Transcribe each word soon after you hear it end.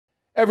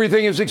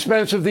Everything is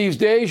expensive these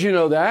days, you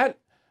know that.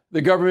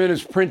 The government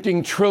is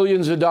printing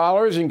trillions of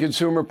dollars and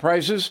consumer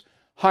prices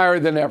higher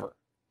than ever.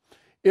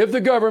 If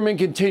the government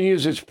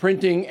continues its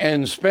printing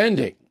and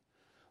spending,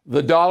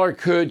 the dollar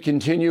could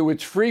continue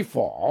its free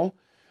fall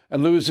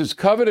and lose its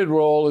coveted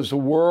role as the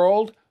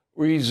world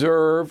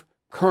reserve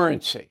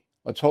currency.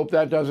 Let's hope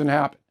that doesn't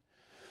happen.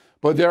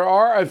 But there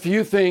are a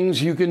few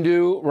things you can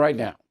do right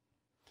now.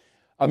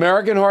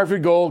 American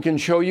Hartford Gold can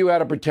show you how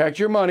to protect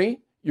your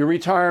money, your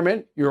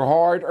retirement, your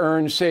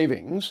hard-earned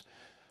savings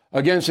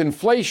against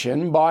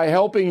inflation by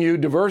helping you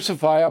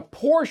diversify a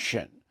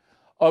portion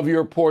of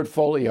your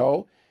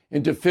portfolio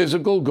into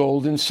physical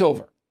gold and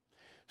silver.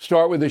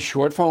 Start with a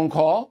short phone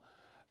call,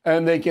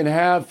 and they can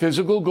have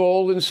physical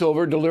gold and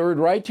silver delivered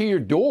right to your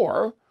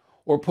door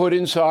or put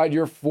inside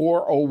your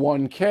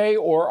 401k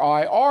or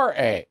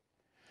IRA.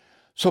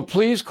 So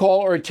please call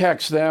or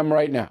text them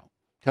right now.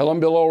 Tell them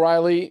Bill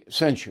O'Reilly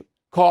sent you.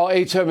 Call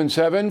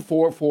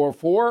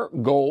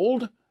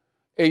 877-444-GOLD,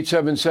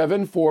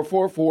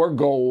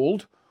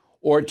 877-444-GOLD,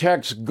 or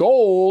text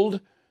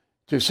GOLD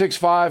to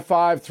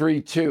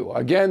 65532.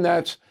 Again,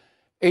 that's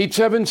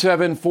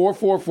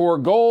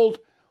 877-444-GOLD,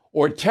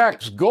 or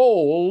text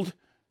GOLD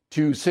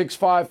to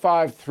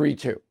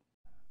 65532.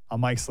 I'm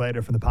Mike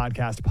Slater from the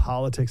podcast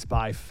Politics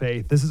by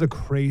Faith. This is a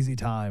crazy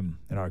time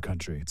in our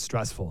country. It's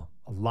stressful,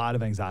 a lot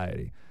of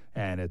anxiety,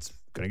 and it's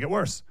going to get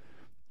worse.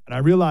 And I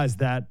realized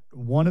that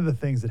one of the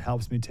things that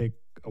helps me take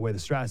away the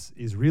stress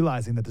is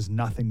realizing that there's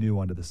nothing new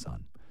under the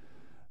sun.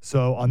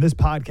 So on this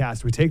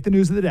podcast, we take the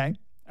news of the day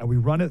and we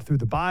run it through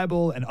the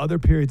Bible and other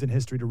periods in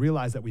history to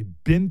realize that we've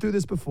been through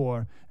this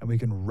before and we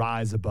can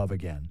rise above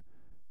again.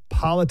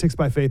 Politics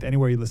by Faith,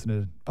 anywhere you listen to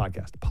the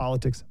podcast.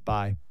 Politics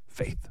by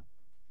Faith.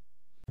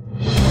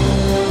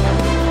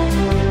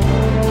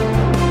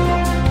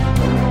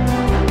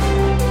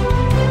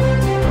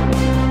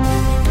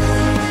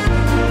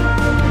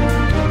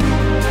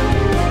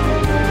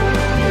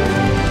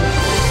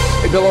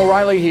 Bill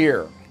O'Reilly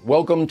here.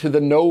 Welcome to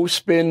the No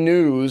Spin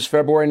News,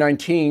 February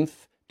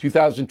 19th,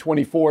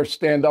 2024.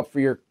 Stand up for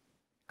your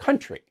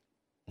country.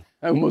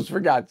 I almost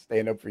forgot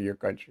stand up for your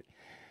country.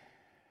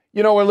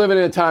 You know, we're living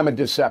in a time of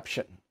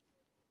deception,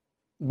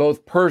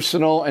 both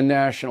personal and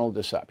national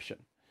deception.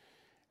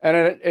 And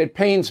it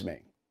pains me.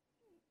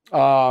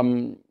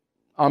 I'm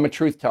a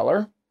truth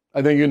teller.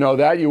 I think you know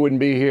that. You wouldn't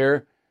be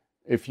here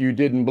if you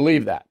didn't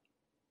believe that,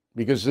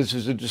 because this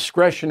is a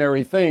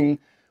discretionary thing.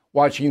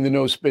 Watching the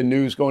No Spin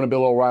News, going to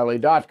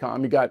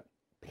BillO'Reilly.com. You got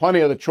plenty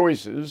of the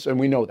choices, and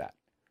we know that.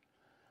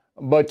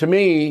 But to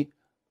me,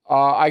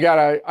 I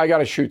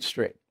gotta shoot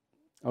straight.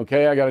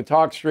 Okay, I gotta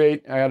talk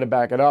straight. I gotta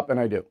back it up, and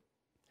I do.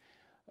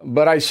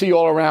 But I see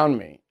all around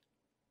me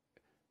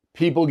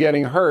people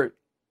getting hurt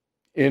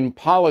in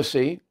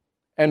policy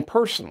and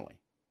personally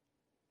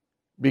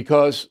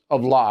because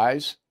of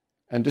lies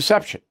and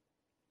deception.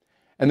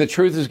 And the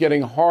truth is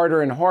getting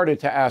harder and harder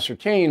to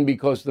ascertain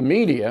because the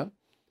media,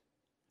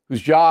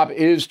 whose job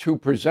is to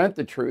present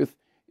the truth,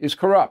 is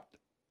corrupt,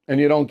 and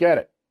you don't get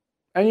it.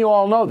 And you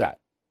all know that.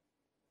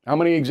 How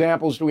many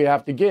examples do we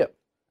have to give?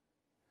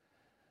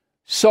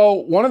 So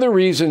one of the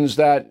reasons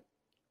that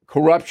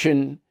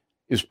corruption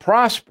is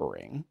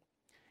prospering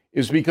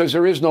is because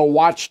there is no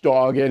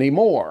watchdog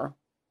anymore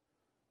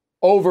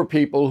over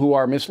people who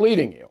are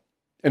misleading you.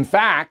 In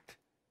fact,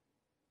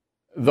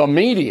 the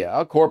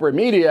media, corporate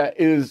media,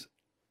 is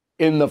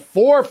in the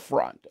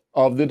forefront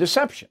of the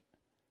deception.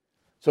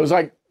 So it's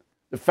like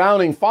the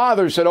founding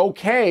fathers said,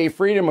 okay,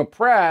 freedom of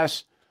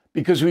press,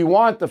 because we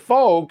want the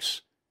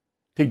folks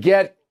to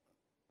get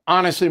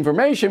honest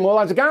information. Well,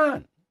 that's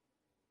gone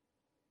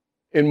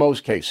in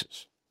most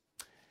cases.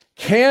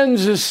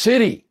 Kansas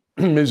City,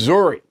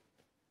 Missouri,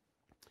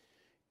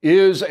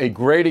 is a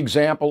great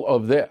example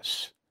of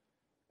this.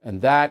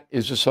 And that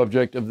is the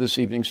subject of this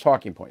evening's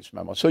Talking Points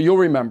memo. So you'll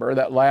remember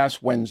that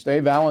last Wednesday,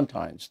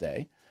 Valentine's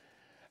Day,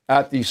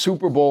 at the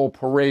Super Bowl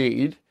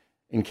parade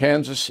in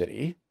Kansas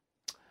City,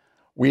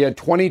 we had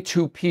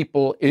 22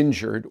 people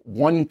injured,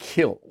 1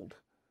 killed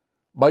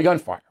by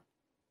gunfire.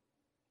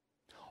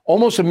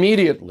 Almost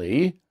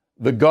immediately,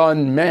 the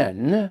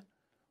gunmen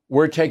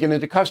were taken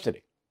into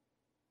custody.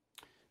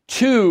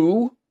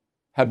 2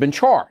 have been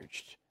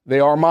charged. They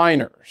are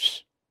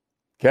minors,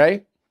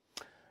 okay?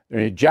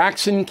 They're in a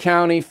Jackson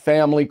County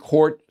family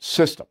court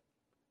system,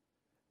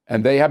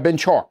 and they have been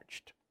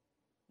charged,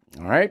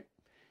 all right?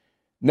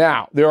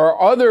 Now, there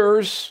are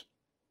others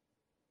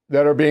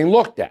that are being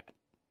looked at.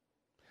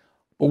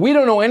 But we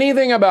don't know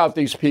anything about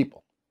these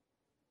people.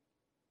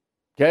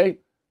 Okay?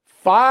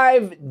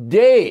 5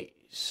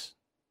 days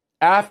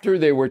after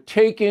they were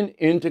taken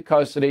into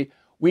custody,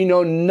 we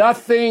know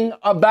nothing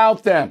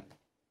about them.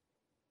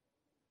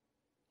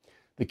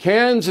 The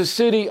Kansas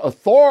City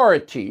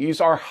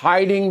authorities are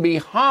hiding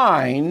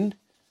behind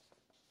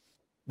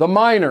the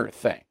minor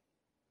thing.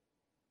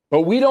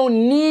 But we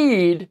don't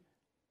need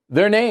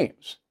their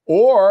names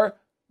or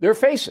their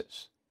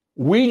faces.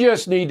 We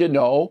just need to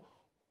know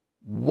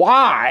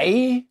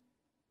why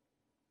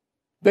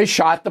they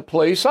shot the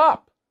place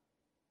up.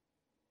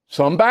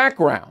 Some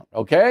background,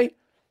 okay?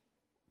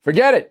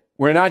 Forget it.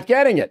 We're not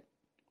getting it.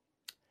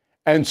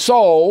 And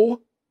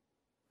so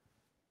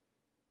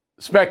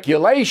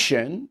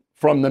speculation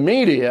from the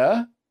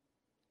media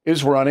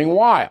is running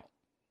wild.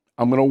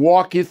 I'm going to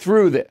walk you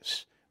through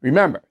this.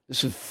 Remember,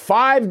 this is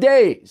 5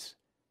 days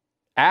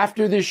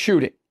after this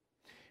shooting.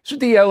 This is what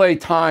the LA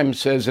Times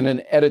says in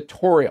an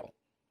editorial.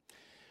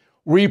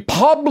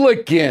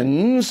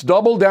 Republicans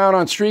double down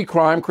on street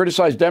crime,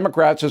 criticize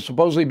Democrats as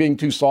supposedly being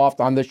too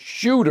soft on the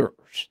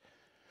shooters.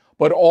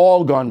 But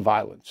all gun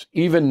violence,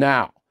 even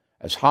now,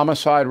 as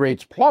homicide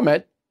rates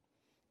plummet,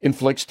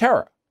 inflicts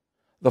terror.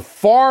 The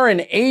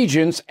foreign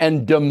agents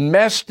and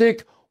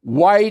domestic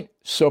white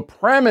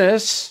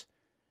supremacists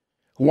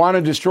who want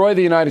to destroy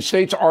the United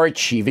States are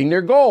achieving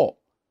their goal.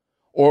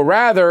 Or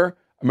rather,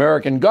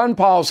 American gun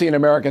policy and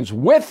Americans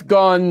with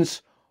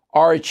guns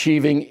are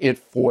achieving it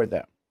for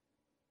them.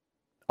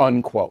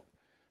 Unquote.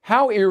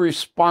 How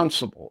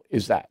irresponsible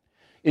is that?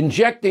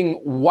 Injecting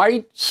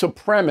white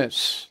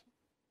supremacists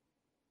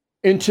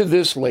into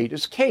this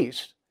latest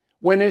case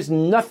when there's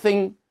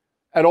nothing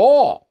at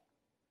all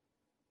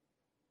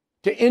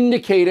to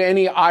indicate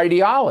any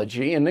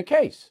ideology in the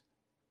case.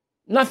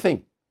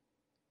 Nothing.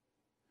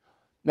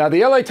 Now,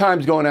 the LA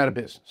Times is going out of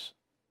business.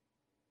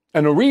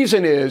 And the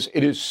reason is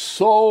it is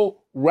so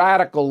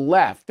radical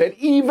left that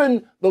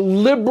even the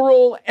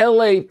liberal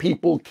LA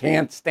people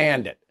can't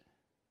stand it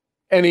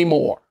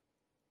anymore.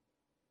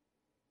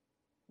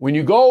 When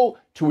you go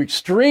to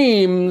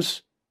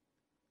extremes,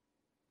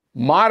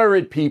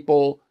 moderate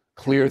people,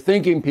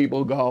 clear-thinking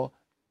people go,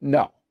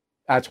 no,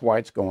 that's why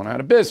it's going out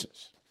of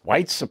business.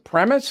 White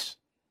supremacists?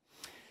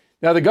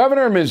 Now, the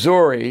governor of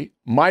Missouri,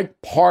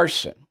 Mike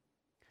Parson,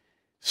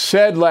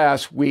 said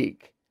last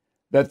week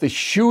that the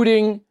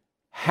shooting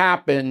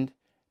happened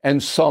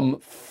and some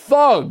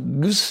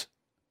thugs,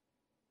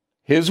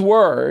 his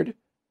word,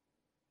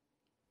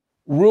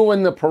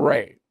 ruined the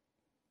parade.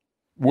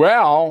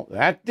 Well,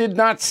 that did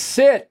not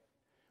sit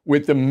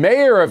with the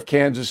mayor of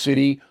Kansas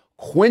City,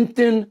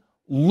 Quentin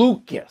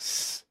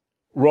Lucas.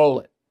 Roll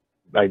it.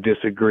 I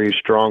disagree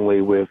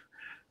strongly with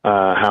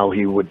how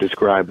he would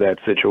describe that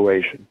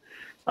situation.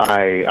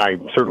 I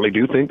certainly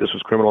do think this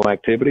was criminal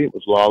activity. It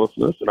was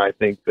lawlessness, and I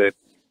think that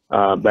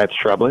that's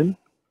troubling.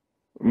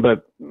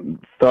 But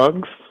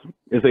thugs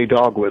is a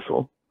dog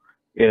whistle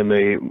in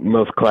the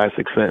most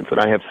classic sense.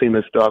 And I have seen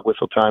this dog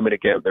whistle time and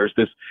again. There's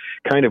this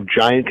kind of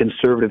giant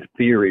conservative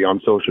theory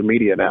on social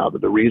media now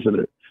that the reason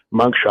that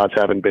mugshots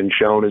haven't been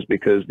shown is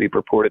because the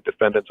purported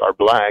defendants are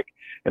black.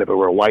 And if it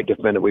were a white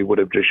defendant, we would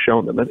have just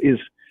shown them. That is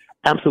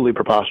absolutely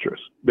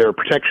preposterous. There are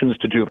protections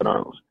to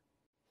juveniles.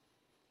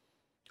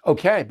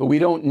 Okay, but we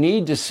don't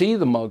need to see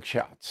the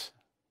mugshots.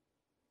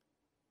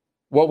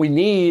 What we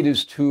need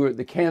is to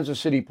the Kansas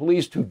City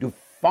police to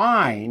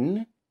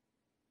define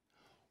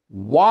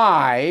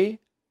why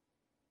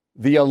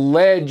the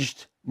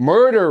alleged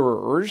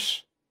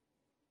murderers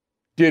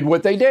did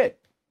what they did.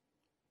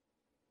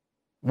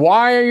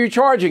 Why are you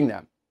charging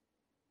them?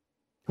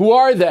 Who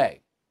are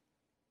they?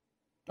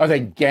 Are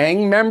they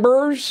gang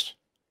members?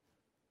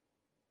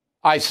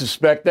 I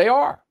suspect they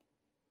are.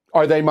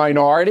 Are they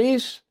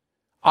minorities?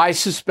 I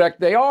suspect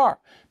they are.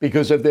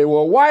 Because if they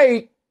were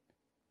white,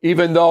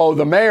 even though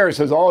the mayor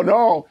says, oh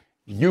no,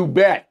 you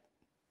bet.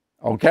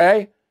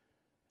 Okay?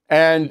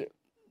 And,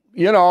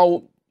 you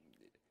know,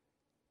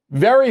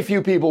 very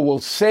few people will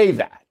say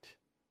that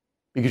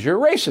because you're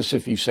racist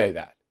if you say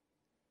that.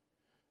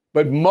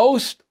 But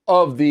most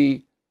of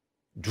the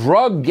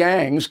drug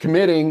gangs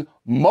committing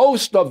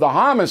most of the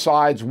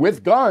homicides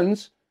with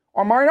guns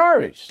are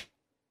minorities.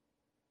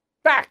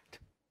 Fact.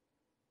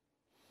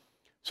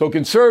 So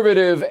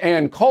conservative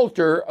and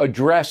Coulter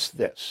address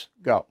this.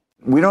 Go.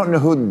 We don't know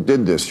who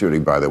did this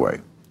shooting, by the way,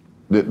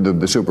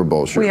 the Super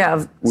Bowl shooting. We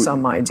have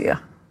some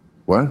idea.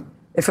 What?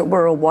 If it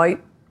were a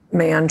white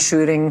man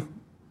shooting,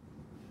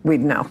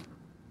 we'd know.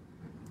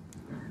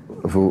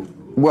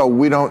 Well,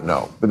 we don't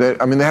know. But they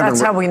haven't.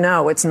 That's how we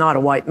know it's not a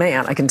white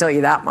man. I can tell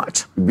you that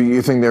much. But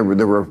you think they're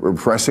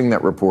repressing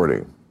that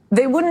reporting?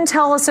 They wouldn't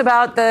tell us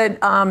about the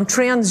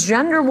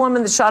transgender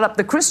woman that shot up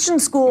the Christian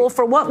school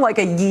for what, like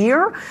a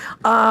year?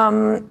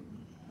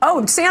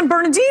 San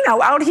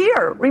Bernardino out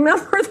here.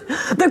 Remember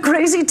the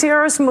crazy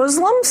terrorist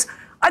Muslims?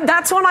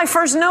 That's when I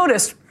first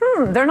noticed,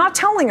 they're not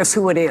telling us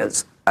who it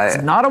is.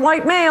 It's not a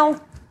white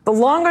male. The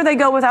longer they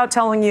go without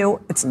telling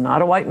you, it's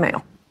not a white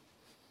male.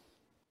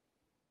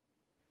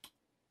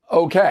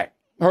 Okay.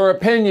 Her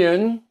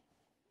opinion,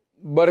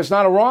 but it's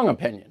not a wrong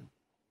opinion.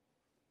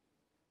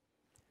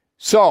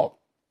 So,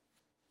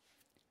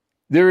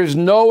 there is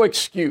no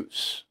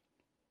excuse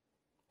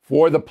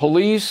for the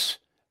police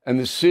and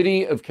the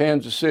city of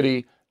Kansas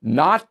City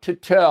not to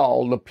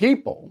tell the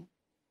people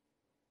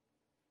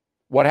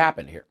what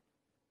happened here.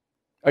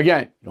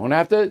 Again, you don't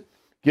have to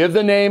give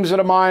the names of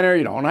the minor.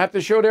 You don't have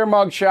to show their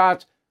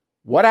mugshots.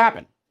 What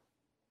happened?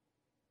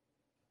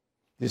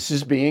 This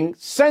is being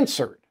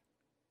censored.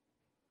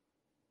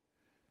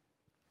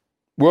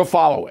 We'll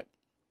follow it.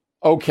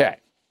 Okay.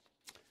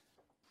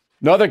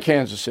 Another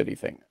Kansas City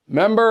thing.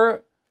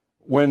 Remember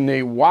when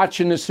they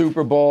watching the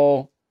Super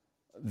Bowl,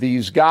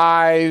 these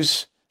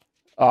guys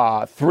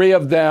 3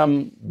 of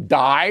them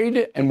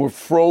died and were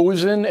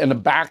frozen in the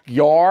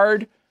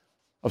backyard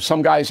of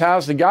some guy's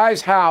house. The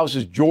guy's house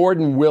is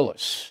Jordan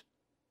Willis.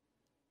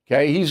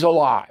 Okay, he's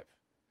alive.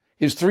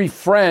 His 3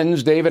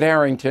 friends, David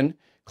Harrington,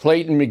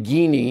 Clayton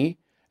McGeeney,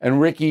 and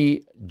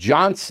Ricky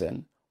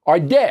Johnson, are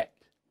dead.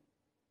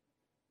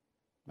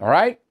 All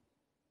right?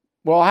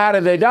 Well, how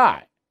did they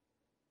die?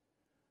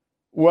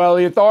 Well,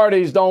 the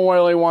authorities don't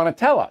really want to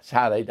tell us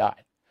how they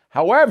died.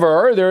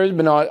 However, there has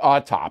been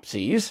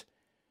autopsies,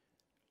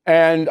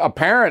 and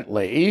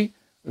apparently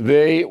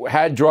they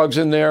had drugs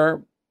in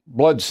their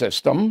blood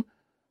system,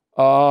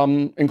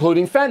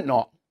 including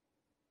fentanyl.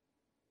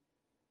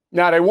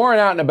 Now, they weren't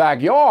out in the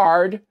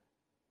backyard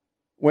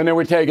when they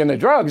were taking the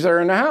drugs. They were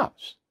in the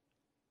house.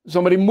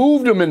 Somebody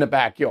moved them in the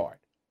backyard.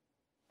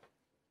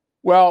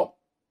 Well,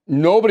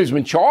 nobody's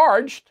been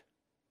charged.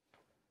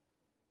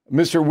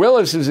 Mr.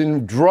 Willis is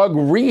in drug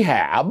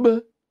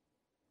rehab.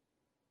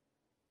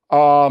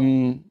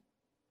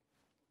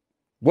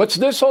 What's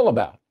this all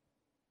about?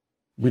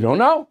 We don't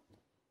know.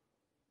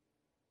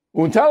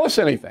 Won't tell us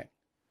anything.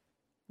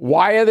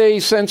 Why are they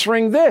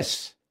censoring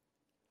this?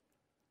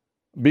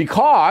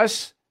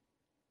 Because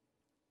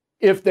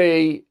if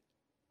they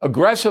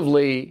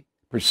aggressively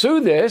pursue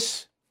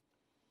this,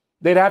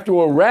 they'd have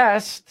to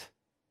arrest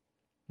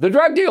the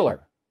drug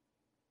dealer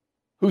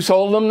who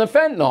sold them the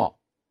fentanyl.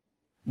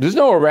 There's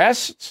no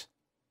arrests.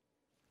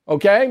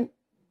 Okay?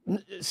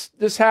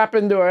 This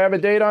happened. Do I have a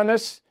date on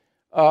this?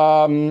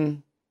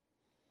 No,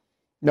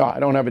 I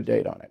don't have a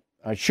date on it.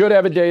 I should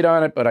have a date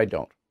on it, but I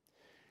don't.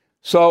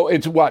 So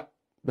it's what?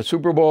 The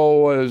Super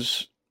Bowl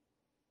was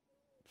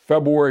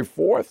February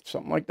 4th,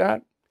 something like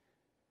that.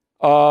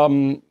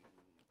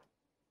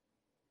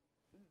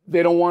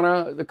 They don't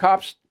want to, the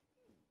cops,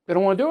 they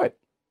don't want to do it.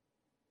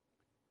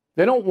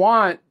 They don't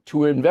want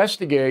to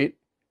investigate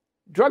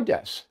drug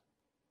deaths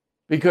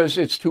because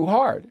it's too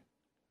hard.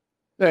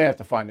 They have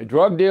to find a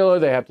drug dealer.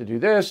 They have to do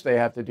this. They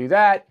have to do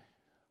that.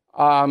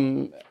 They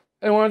don't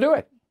want to do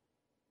it.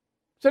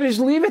 So they just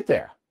leave it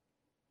there.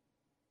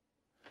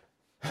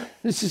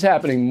 This is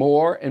happening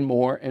more and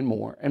more and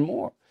more and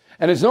more.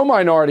 And there's no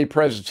minority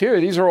presence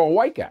here. These are all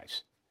white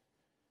guys.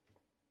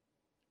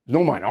 There's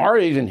no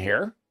minorities in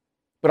here.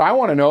 But I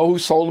want to know who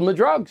sold them the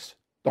drugs.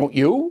 Don't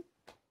you?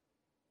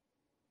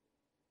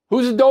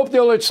 Who's the dope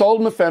dealer that sold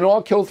them the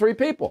fentanyl, killed 3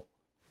 people?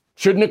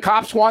 Shouldn't the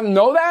cops want to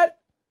know that?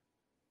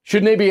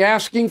 Shouldn't they be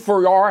asking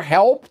for our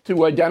help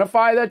to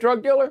identify that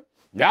drug dealer?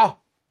 Yeah.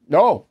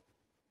 No.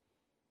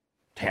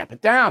 Tamp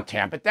it down,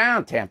 tamp it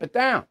down, tamp it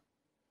down.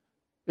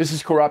 This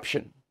is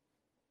corruption.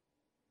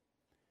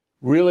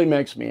 Really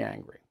makes me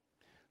angry.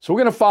 So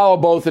we're going to follow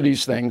both of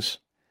these things.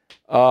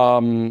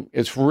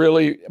 It's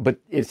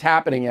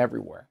happening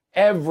everywhere.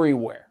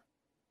 Everywhere.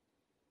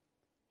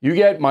 You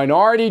get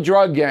minority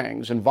drug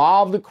gangs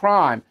involved in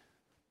crime,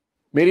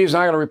 media's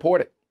not going to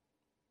report it.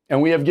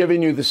 And we have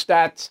given you the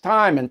stats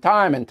time and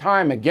time and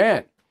time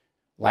again.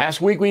 Last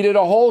week we did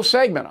a whole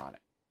segment on it.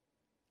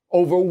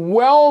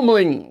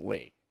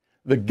 Overwhelmingly,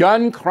 the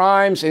gun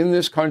crimes in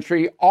this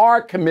country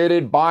are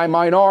committed by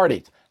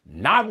minorities,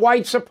 not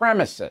white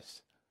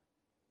supremacists.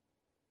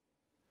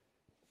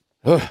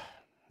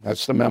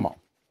 That's the memo. All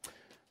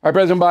right,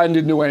 President Biden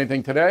didn't do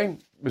anything today.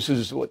 This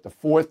is, the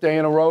 4th day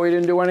in a row he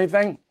didn't do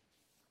anything.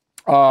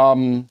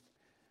 The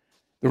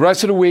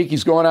rest of the week,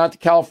 he's going out to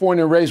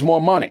California to raise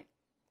more money.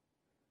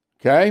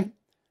 Okay?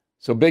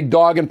 So big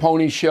dog and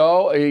pony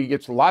show. He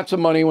gets lots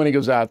of money when he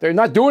goes out there.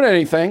 Not doing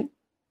anything.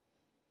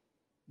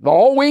 The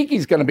whole week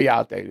he's going to be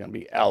out there. He's going to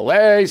be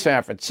L.A.,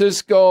 San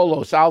Francisco,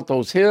 Los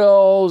Altos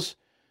Hills.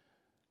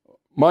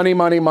 Money,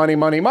 money, money,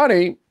 money,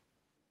 money.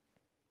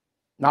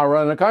 Not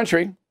running the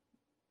country.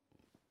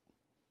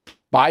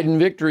 Biden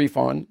Victory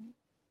Fund.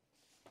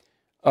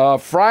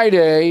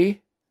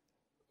 Friday,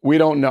 we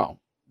don't know.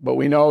 But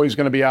we know he's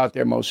going to be out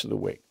there most of the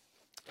week.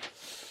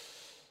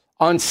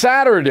 On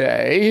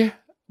Saturday,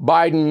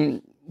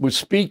 Biden was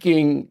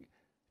speaking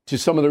to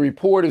some of the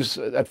reporters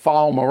that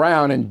follow him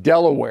around in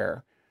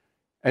Delaware,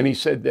 and he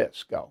said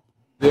this, go.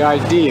 The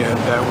idea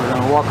that we're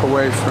going to walk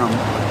away from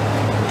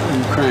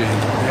Ukraine,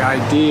 the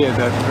idea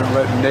that we're going to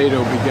let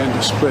NATO begin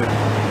to split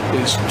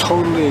is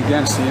totally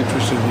against the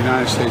interests of the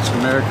United States of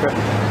America,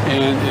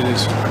 and it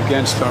is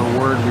against our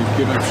word we've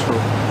given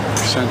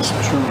since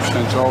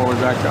all the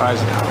way back to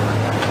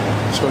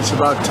Eisenhower. So it's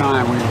about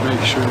time we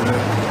make sure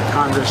that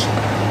Congress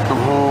come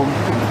home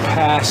and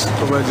pass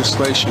the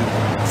legislation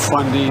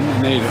funding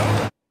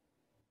NATO.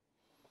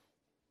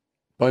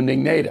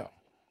 Funding NATO.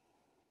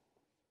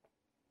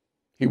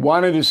 He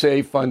wanted to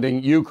say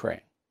funding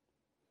Ukraine.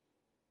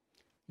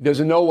 He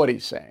doesn't know what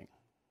he's saying.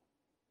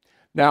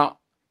 Now,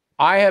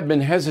 I have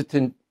been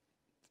hesitant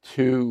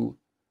to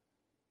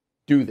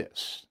do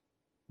this,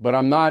 but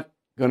I'm not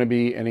going to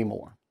be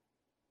anymore.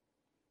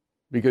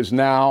 Because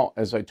now,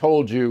 as I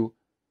told you,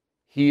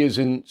 he is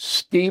in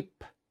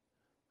steep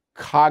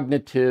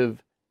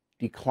cognitive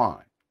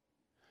decline.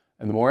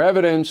 And the more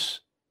evidence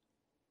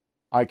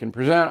I can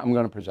present, I'm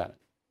going to present it.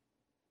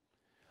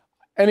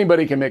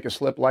 Anybody can make a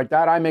slip like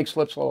that. I make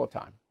slips all the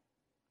time.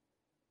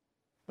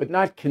 but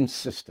not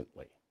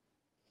consistently.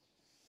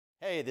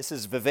 Hey, this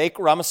is Vivek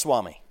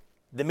Ramaswamy.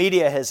 The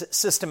media has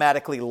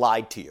systematically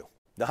lied to you.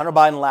 The Hunter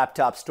Biden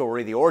laptop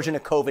story, the origin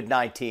of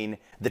COVID-19,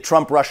 the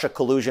Trump-Russia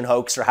collusion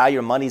hoax, or how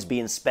your money's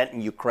being spent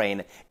in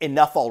Ukraine.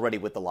 Enough already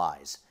with the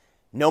lies.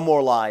 No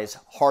more lies,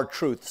 hard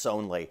truths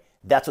only.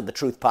 That's what the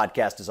Truth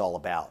Podcast is all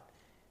about.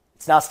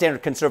 It's not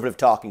standard conservative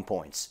talking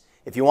points.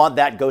 If you want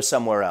that, go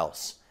somewhere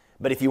else.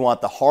 But if you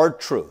want the hard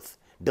truth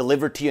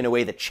delivered to you in a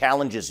way that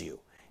challenges you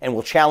and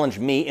will challenge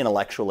me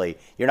intellectually,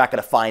 you're not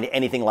going to find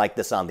anything like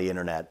this on the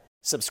internet.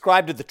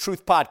 Subscribe to the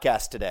Truth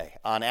Podcast today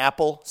on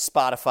Apple,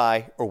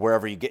 Spotify, or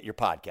wherever you get your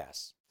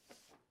podcasts.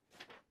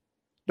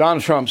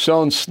 Donald Trump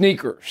selling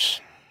sneakers.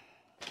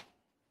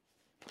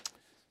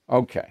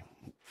 Okay.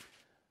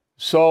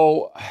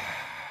 So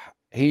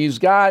he's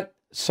got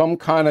some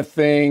kind of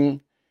thing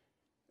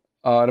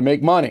to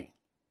make money.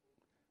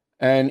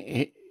 And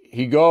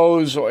he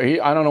goes, or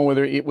I don't know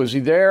whether was he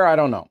there? I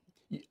don't know.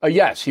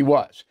 Yes, he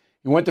was.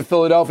 He went to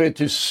Philadelphia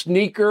to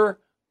Sneaker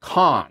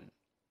Con.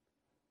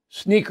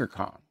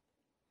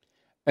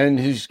 And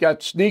he's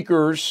got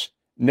sneakers,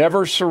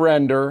 Never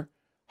Surrender,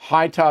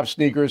 high top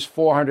sneakers,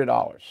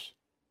 $400.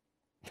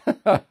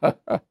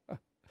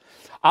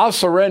 I'll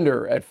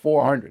surrender at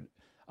 $400.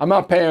 I'm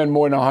not paying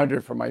more than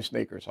 $100 for my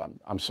sneakers.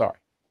 I'm sorry.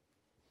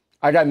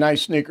 I got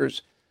nice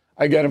sneakers.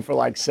 I get them for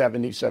like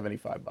 $70,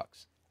 $75.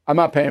 I'm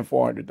not paying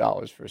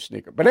 $400 for a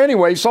sneaker. But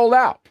anyway, sold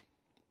out.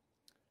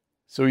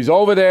 So he's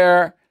over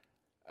there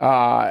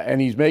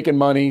and he's making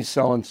money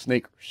selling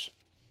sneakers.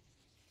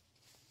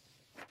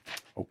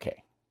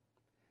 Okay.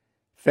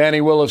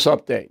 Fani Willis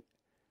update.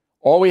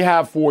 All we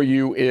have for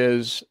you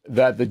is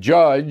that the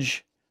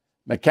judge,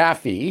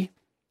 McAfee,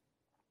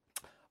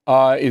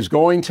 is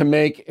going to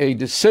make a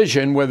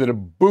decision whether to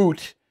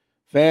boot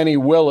Fani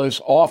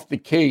Willis off the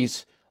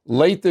case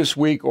late this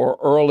week or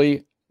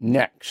early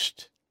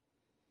next.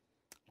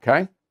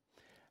 Okay?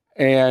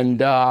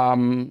 And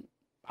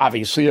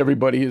obviously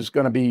everybody is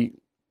going to be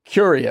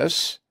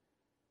curious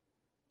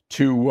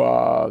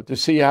to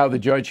see how the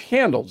judge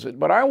handles it.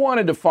 But I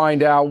wanted to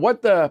find out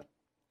what the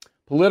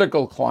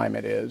political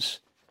climate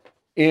is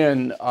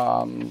in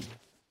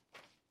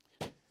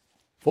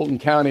Fulton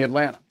County,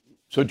 Atlanta.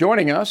 So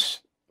joining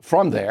us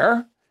from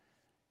there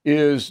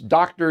is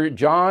Dr.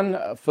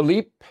 John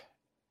Philippe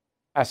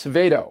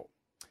Acevedo,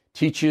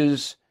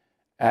 teaches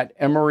at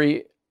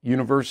Emory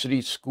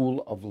University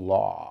School of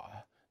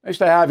Law. Nice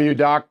to have you,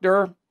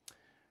 Doctor.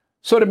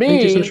 So to me,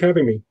 thank you so much for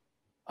having me.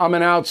 I'm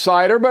an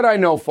outsider, but I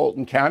know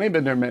Fulton County,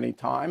 been there many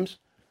times.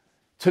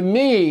 To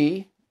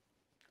me,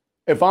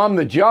 if I'm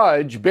the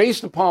judge,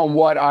 based upon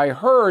what I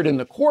heard in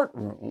the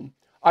courtroom,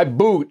 I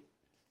boot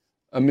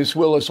Miss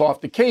Willis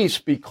off the case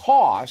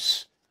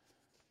because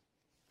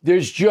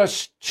there's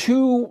just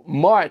too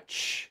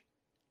much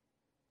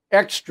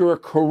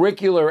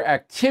extracurricular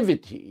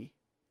activity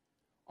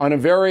on a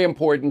very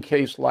important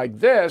case like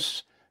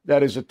this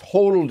that is a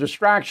total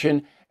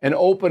distraction and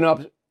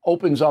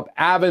opens up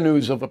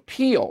avenues of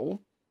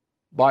appeal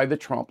by the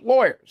Trump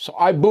lawyers. So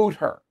I boot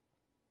her.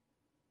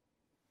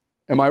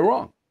 Am I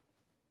wrong?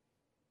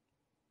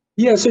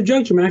 Yeah, so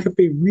Judge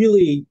McAfee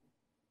really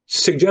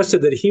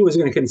suggested that he was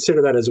going to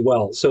consider that as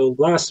well. So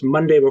last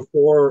Monday,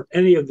 before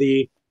any of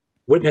the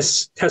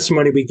witness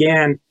testimony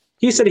began,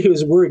 he said he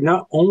was worried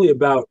not only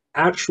about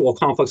actual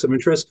conflicts of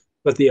interest,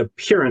 but the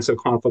appearance of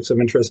conflicts of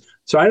interest.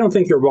 So I don't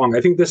think you're wrong.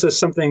 I think this is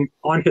something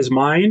on his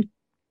mind.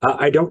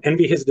 I don't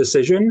envy his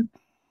decision.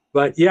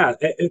 But yeah,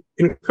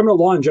 in criminal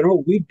law in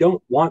general, we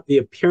don't want the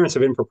appearance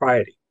of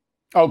impropriety.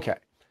 Okay.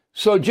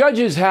 So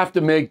judges have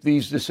to make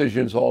these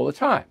decisions all the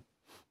time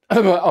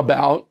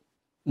about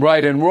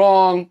right and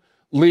wrong,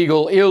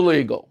 legal,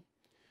 illegal.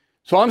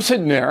 So I'm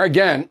sitting there,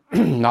 again,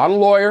 not a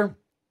lawyer,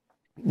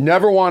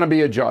 never want to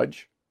be a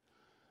judge,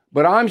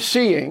 but I'm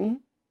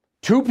seeing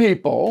two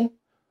people,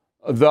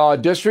 the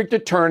district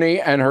attorney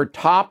and her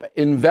top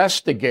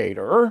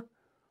investigator,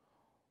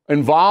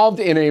 involved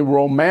in a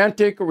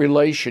romantic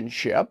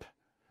relationship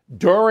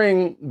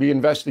during the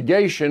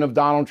investigation of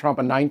Donald Trump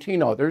and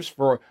 19 others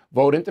for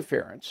vote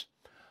interference.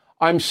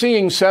 I'm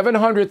seeing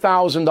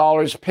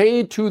 $700,000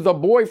 paid to the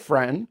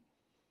boyfriend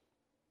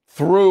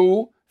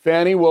through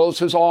Fani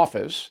Willis's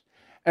office.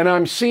 And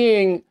I'm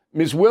seeing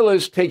Ms.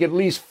 Willis take at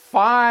least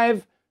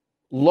 5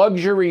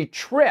 luxury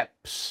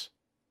trips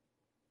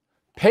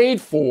paid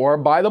for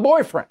by the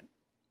boyfriend.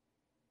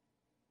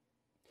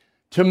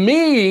 To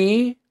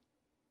me,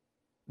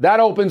 that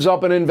opens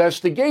up an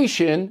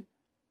investigation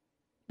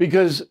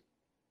because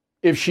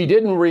if she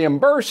didn't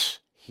reimburse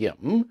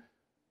him,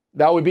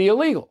 that would be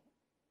illegal.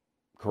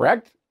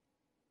 Correct?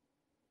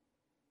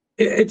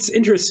 It's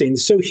interesting.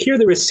 So here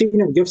the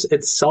receiving of gifts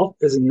itself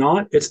is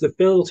not, it's the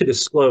failure to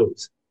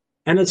disclose.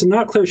 And it's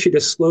not clear she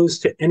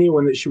disclosed to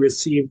anyone that she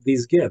received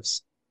these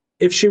gifts.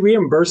 If she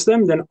reimbursed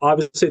them, then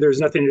obviously there's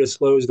nothing to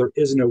disclose. There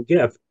is no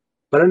gift.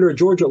 But under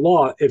Georgia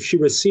law, if she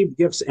received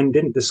gifts and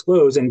didn't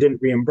disclose and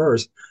didn't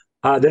reimburse,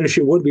 then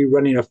she would be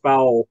running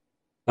afoul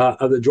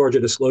of the Georgia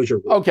disclosure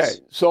rules. Okay,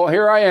 so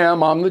here I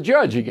am. I'm the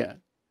judge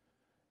again.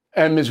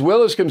 And Ms.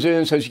 Willis comes in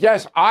and says,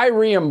 yes, I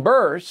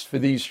reimburse for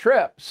these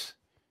trips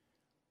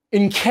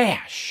in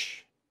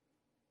cash.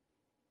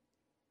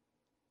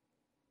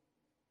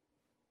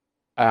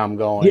 I'm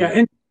going, Yeah,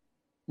 and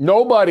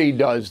nobody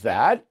does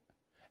that.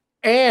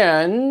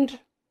 And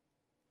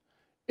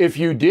if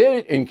you did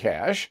it in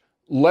cash,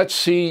 let's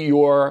see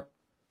your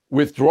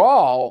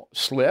withdrawal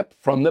slip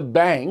from the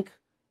bank,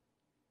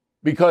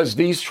 because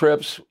these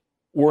trips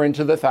were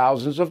into the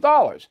thousands of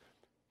dollars.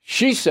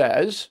 She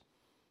says,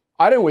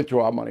 I didn't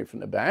withdraw money from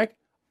the bank.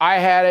 I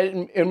had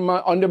it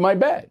under my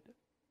bed,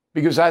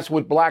 because that's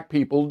what black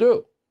people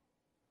do.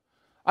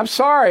 I'm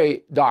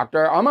sorry,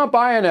 doctor. I'm not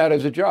buying that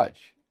as a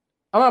judge.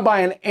 I'm not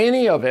buying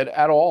any of it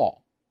at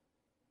all.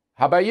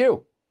 How about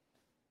you?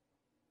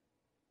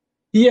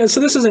 Yeah, so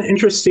this is an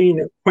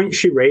interesting point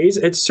she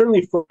raised. It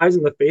certainly flies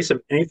in the face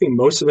of anything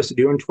most of us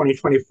do in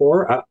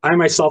 2024. I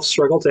myself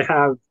struggle to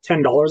have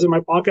 $10 in my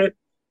pocket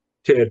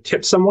to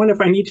tip someone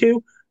if I need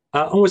to.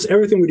 Almost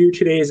everything we do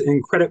today is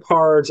in credit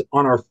cards,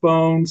 on our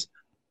phones.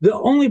 The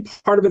only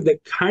part of it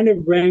that kind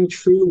of rang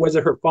true was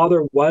that her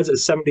father was a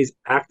 70s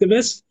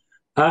activist.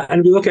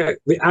 And we look at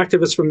the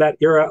activists from that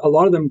era, a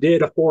lot of them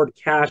did hoard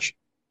cash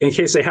in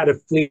case they had to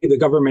flee the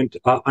government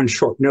on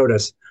short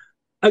notice.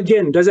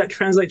 Again, does that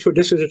translate to a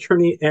district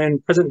attorney in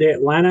present-day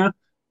Atlanta?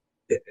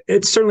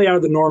 It's certainly out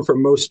of the norm for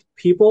most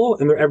people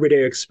in their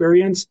everyday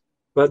experience,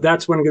 but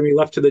that's when it's going to be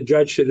left to the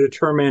judge to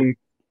determine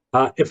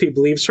if he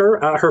believes her.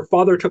 Her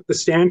father took the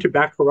stand to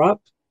back her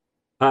up,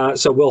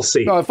 so we'll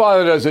see. No, the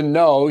father doesn't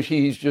know.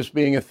 He's just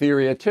being a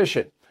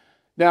theoretician.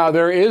 Now,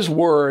 there is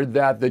word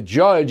that the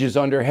judge is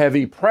under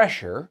heavy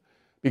pressure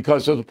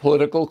because of the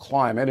political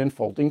climate in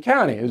Fulton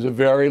County. It's a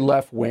very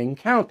left-wing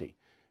county,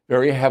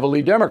 very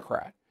heavily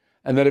Democrat.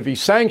 And that if he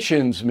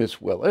sanctions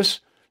Miss Willis,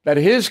 that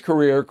his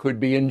career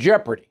could be in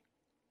jeopardy.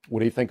 What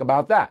do you think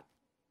about that?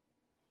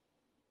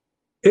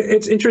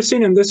 It's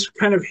interesting, and this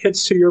kind of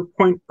hits to your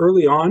point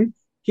early on.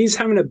 He's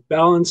having to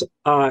balance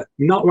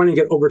not wanting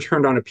to get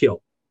overturned on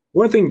appeal.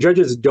 One thing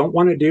judges don't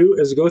want to do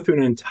is go through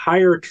an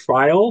entire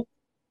trial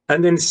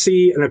and then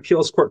see an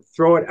appeals court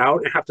throw it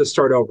out and have to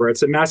start over.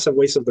 It's a massive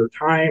waste of their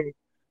time,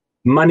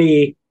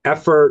 money,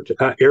 effort,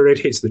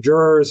 irritates the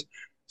jurors.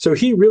 So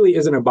he really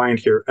is in a bind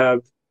here.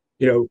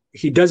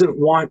 He doesn't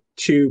want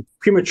to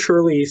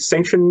prematurely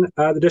sanction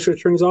the district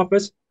attorney's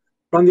office.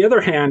 But on the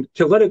other hand,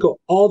 to let it go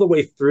all the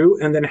way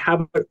through and then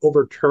have it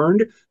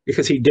overturned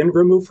because he didn't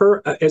remove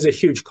her is a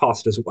huge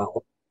cost as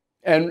well.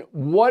 And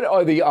what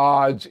are the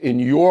odds, in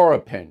your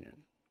opinion,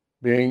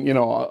 being,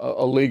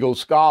 a legal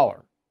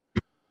scholar,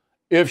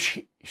 if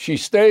she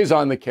stays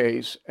on the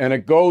case and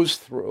it goes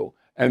through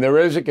and there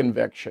is a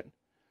conviction,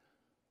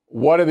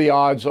 what are the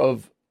odds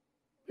of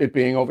it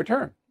being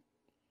overturned?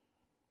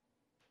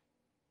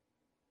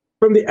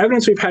 From the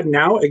evidence we've had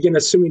now, again,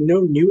 assuming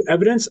no new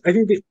evidence, I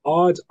think the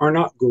odds are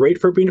not great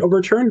for being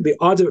overturned. The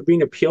odds of it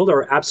being appealed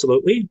are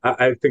absolutely.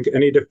 I think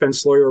any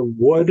defense lawyer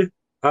would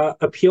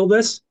appeal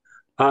this.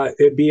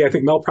 It'd be, I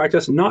think,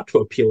 malpractice not to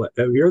appeal it.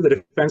 If you're the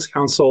defense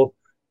counsel,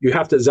 you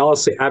have to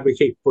zealously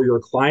advocate for your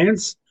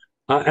clients.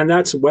 And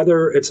that's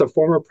whether it's a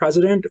former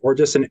president or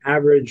just an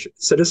average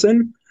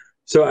citizen.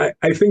 So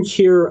I think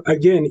here,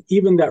 again,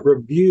 even that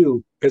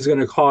review is going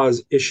to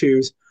cause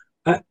issues.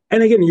 And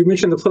again, you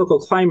mentioned the political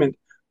climate.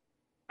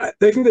 I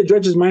think the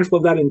judge is mindful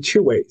of that in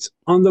two ways.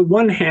 On the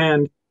one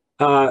hand,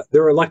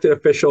 they're elected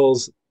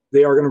officials.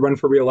 They are going to run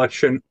for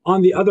re-election.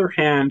 On the other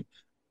hand,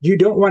 you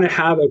don't want to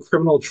have a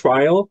criminal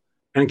trial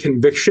and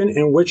conviction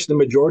in which the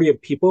majority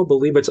of people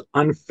believe it's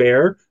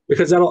unfair,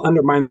 because that'll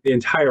undermine the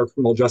entire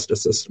criminal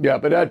justice system. Yeah,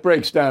 but that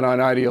breaks down on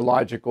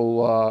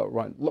ideological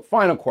run.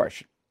 Final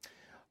question.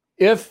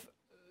 If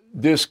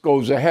this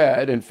goes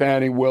ahead and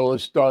Fani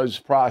Willis does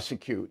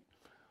prosecute,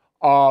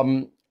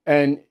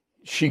 and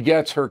she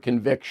gets her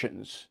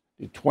convictions,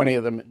 20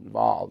 of them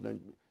involved,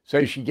 and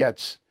say she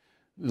gets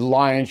the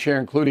lion's share,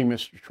 including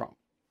Mr. Trump.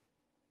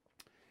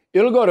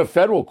 It'll go to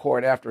federal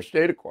court after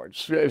state court.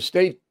 If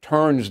state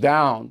turns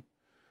down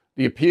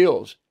the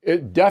appeals,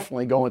 it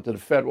definitely go into the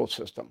federal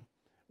system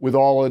with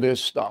all of this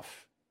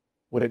stuff.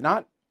 Would it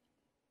not?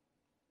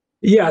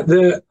 Yeah,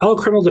 all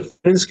criminal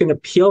defendants can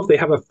appeal if they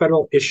have a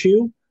federal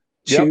issue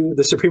to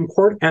the Supreme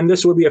Court, and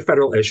this would be a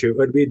federal issue. It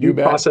would be due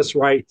process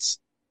rights,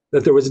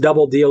 that there was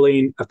double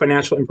dealing,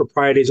 financial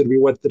improprieties would be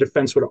what the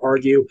defense would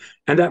argue,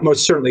 and that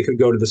most certainly could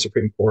go to the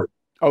Supreme Court.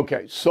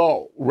 Okay,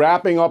 so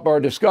wrapping up our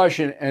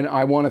discussion, and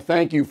I want to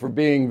thank you for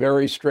being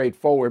very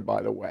straightforward,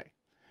 by the way.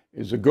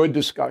 It's a good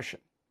discussion.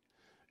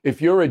 If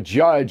you're a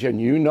judge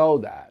and you know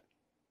that,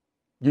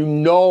 you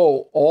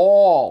know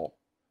all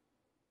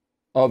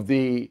of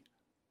the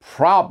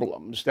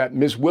problems that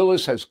Ms.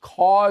 Willis has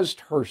caused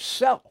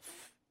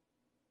herself.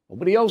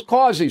 Nobody else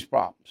caused these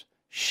problems.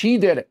 She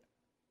did it.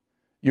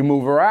 You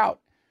move her out.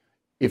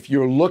 If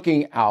you're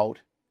looking out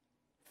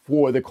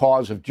for the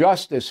cause of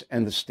justice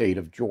and the state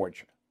of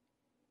Georgia.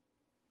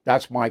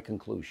 That's my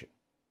conclusion.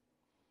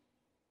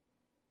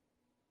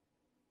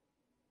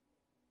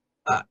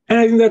 And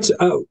I think that's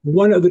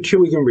one of the two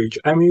we can reach.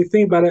 I mean, you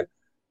think about it,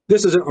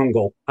 this is an own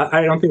goal.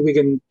 I don't think we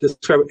can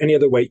describe it any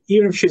other way.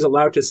 Even if she's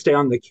allowed to stay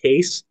on the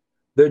case,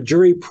 the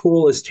jury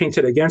pool is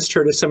tainted against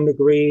her to some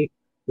degree.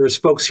 There's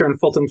folks here in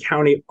Fulton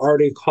County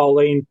already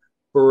calling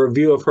for a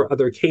review of her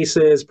other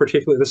cases,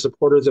 particularly the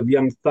supporters of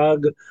Young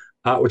Thug,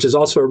 which is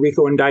also a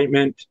RICO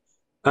indictment.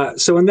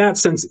 So in that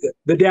sense,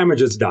 the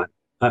damage is done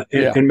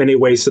in many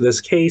ways to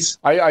this case.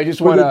 I just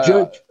want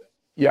to,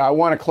 I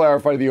want to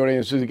clarify to the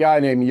audience. There's a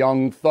guy named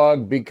Young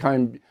Thug,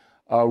 became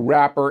a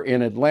rapper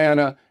in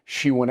Atlanta.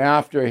 She went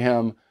after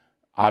him.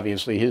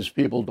 Obviously, his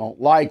people don't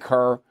like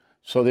her,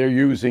 so they're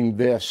using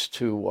this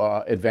to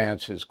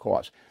advance his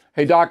cause.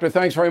 Hey, Doctor,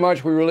 thanks very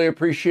much. We really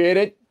appreciate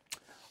it.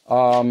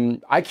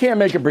 I can't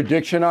make a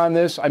prediction on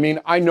this. I mean,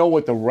 I know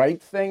what the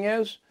right thing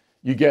is.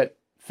 You get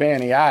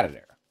Fani out of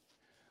there.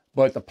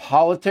 But the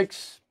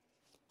politics,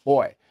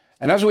 boy.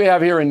 And as we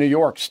have here in New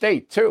York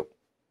State, too.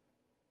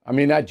 I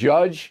mean, that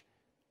judge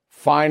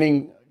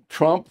fining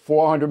Trump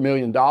 $400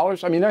 million.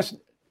 I mean,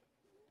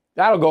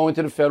 that'll go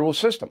into the federal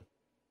system.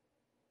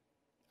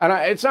 And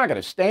it's not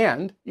going to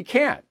stand. You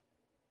can't.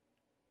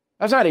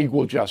 That's not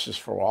equal justice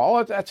for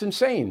all. That's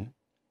insane.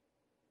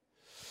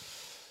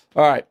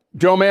 All right.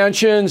 Joe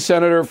Manchin,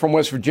 senator from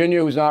West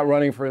Virginia, who's not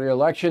running for the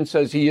election,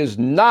 says he is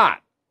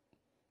not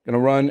going to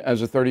run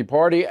as a 30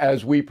 party,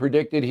 as we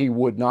predicted he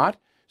would not.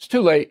 It's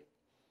too late.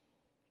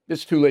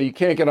 It's too late. You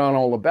can't get on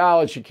all the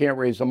ballots. You can't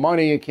raise the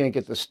money. You can't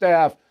get the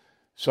staff.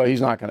 So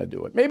he's not going to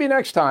do it. Maybe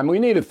next time. We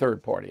need a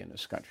third party in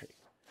this country.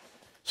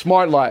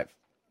 Smart life.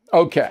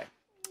 Okay.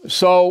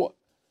 So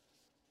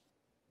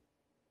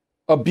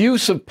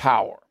abuse of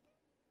power.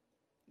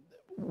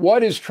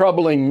 What is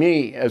troubling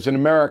me as an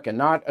American,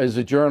 not as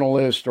a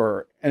journalist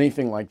or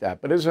anything like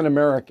that, but as an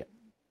American,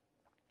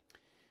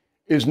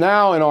 is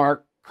now in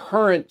our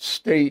current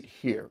state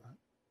here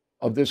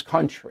of this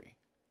country,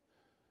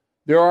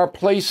 there are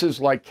places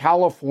like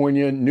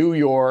California, New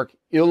York,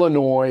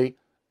 Illinois,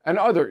 and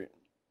other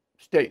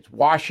states,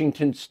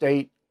 Washington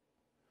State.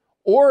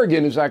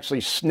 Oregon is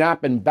actually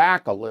snapping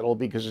back a little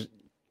because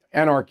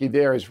anarchy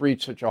there has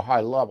reached such a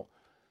high level.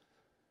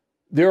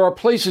 There are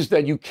places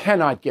that you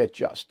cannot get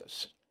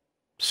justice,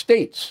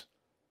 states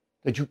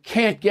that you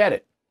can't get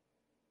it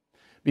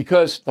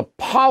because the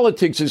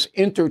politics is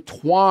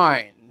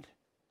intertwined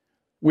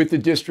with the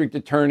district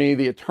attorney,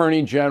 the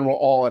attorney general,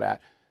 all of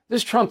that.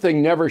 This Trump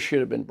thing never should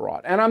have been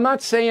brought. And I'm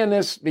not saying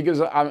this because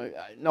I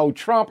know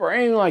Trump or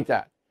anything like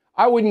that.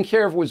 I wouldn't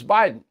care if it was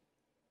Biden.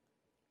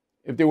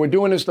 If they were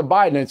doing this to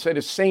Biden, I'd say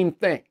the same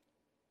thing.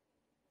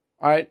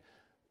 All right?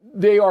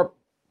 They are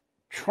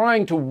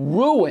trying to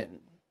ruin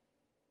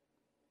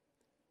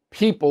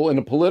people in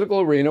the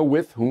political arena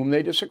with whom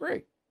they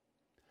disagree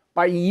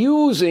by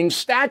using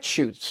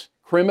statutes,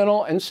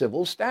 criminal and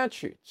civil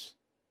statutes.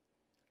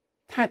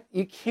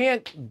 You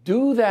can't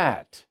do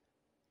that.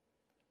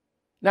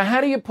 Now,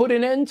 how do you put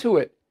an end to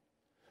it?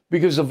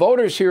 Because the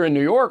voters here in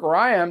New York, where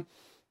I am,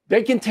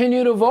 they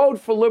continue to vote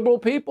for liberal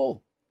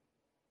people.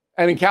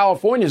 And in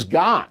California, it's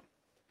gone.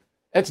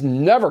 It's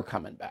never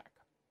coming back.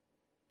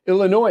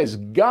 Illinois is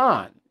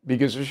gone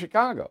because of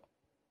Chicago.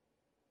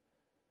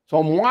 So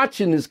I'm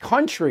watching this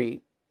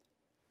country,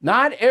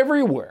 not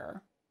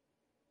everywhere.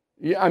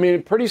 I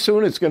mean, pretty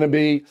soon it's going to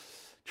be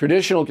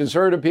traditional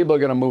conservative people are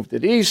going to move to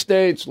these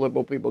states,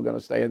 liberal people are going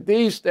to stay in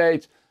these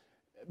states.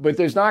 But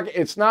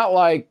it's not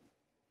like,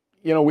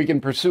 we can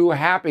pursue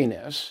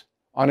happiness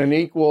on an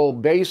equal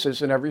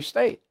basis in every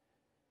state.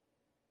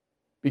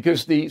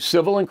 Because the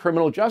civil and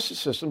criminal justice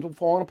systems have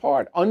fallen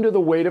apart under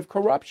the weight of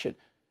corruption.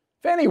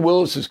 Fani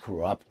Willis is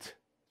corrupt.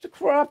 She's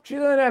corrupt. She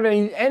doesn't have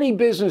any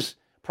business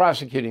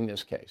prosecuting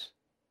this case.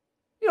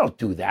 You don't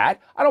do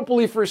that. I don't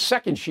believe for a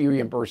second she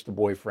reimbursed the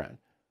boyfriend.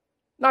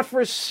 Not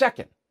for a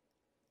second.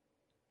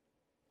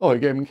 Oh, he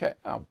gave him cash.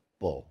 Oh,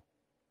 bull.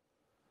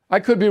 I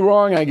could be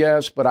wrong, I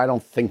guess, but I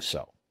don't think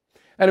so.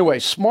 Anyway,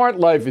 smart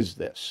life is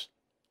this.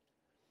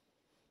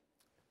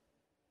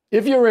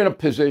 If you're in a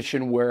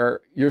position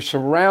where you're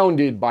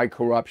surrounded by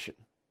corruption,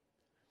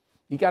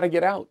 you got to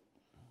get out.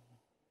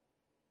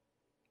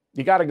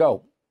 You got to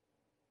go.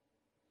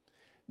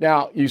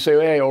 Now, you say,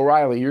 hey,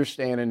 O'Reilly, you're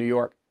staying in New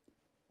York.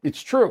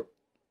 It's true.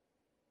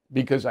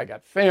 Because I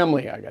got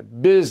family, I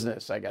got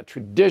business, I got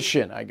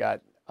tradition, I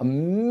got a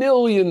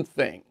million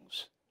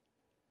things.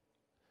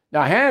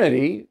 Now,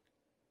 Hannity,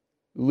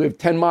 who lived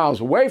 10 miles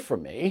away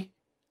from me,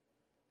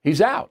 he's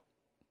out.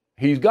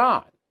 He's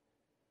gone.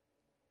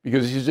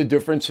 Because it's a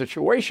different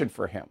situation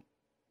for him.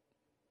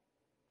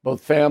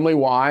 Both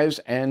family-wise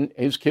and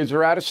his kids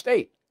are out of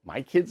state.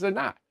 My kids are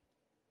not.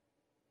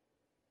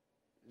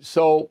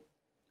 So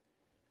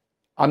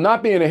I'm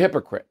not being a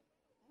hypocrite,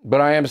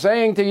 but I am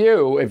saying to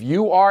you, if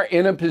you are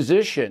in a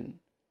position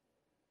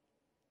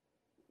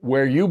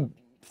where you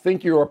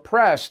think you're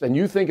oppressed and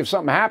you think if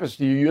something happens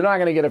to you, you're not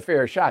going to get a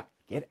fair shot,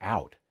 get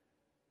out.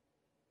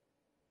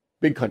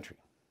 Big country.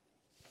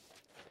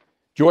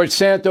 George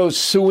Santos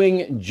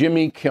suing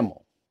Jimmy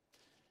Kimmel.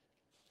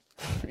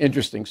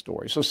 Interesting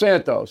story. So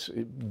Santos,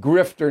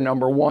 grifter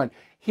number one,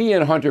 he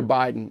and Hunter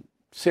Biden,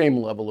 same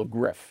level of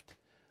grift.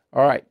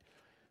 All right.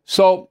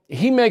 So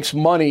he makes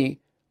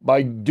money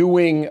by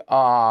doing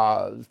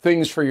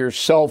things for your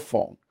cell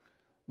phone.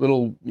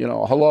 Little,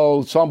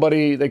 hello,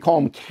 somebody, they call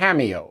them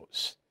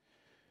cameos.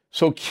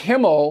 So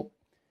Kimmel,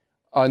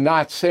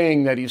 not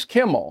saying that he's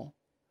Kimmel,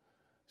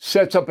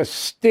 sets up a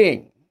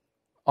sting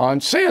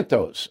on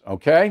Santos,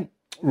 okay?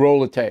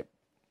 Roll the tape.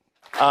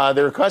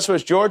 The request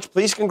was, George,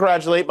 please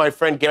congratulate my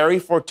friend Gary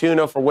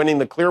Fortuna for winning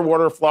the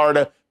Clearwater,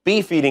 Florida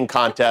beef eating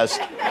contest.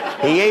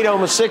 He ate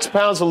almost 6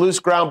 pounds of loose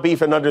ground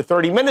beef in under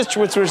 30 minutes,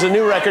 which was a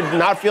new record.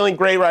 Not feeling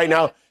great right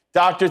now.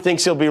 Doctor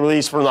thinks he'll be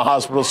released from the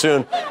hospital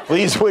soon.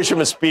 Please wish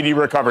him a speedy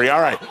recovery. All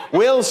right.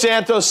 Will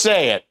Santos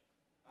say it?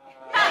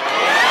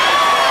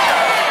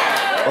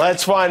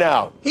 Let's find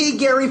out. Hey,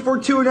 Gary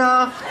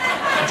Fortuna.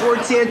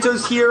 George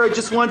Santos here. I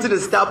just wanted to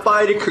stop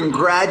by to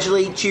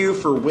congratulate you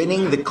for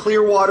winning the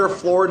Clearwater,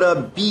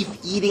 Florida beef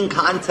eating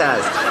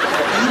contest.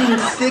 Eating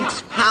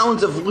 6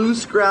 pounds of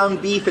loose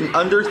ground beef in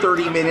under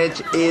 30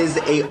 minutes is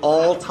a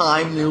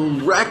all-time new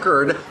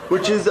record,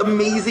 which is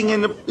amazing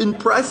and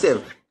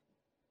impressive.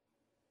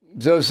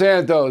 So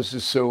Santos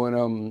is suing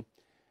him.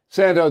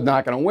 Santos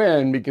not going to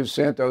win because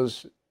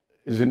Santos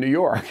is in New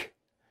York.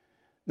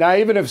 Now,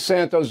 even if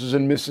Santos is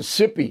in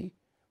Mississippi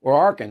or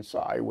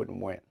Arkansas, he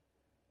wouldn't win.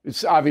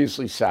 It's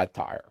obviously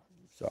satire.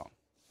 So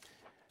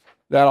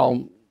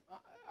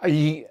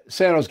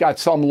Santos got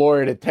some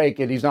lawyer to take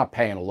it. He's not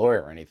paying a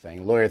lawyer or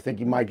anything. Lawyer think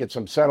he might get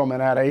some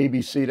settlement out of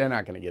ABC. They're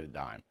not going to get a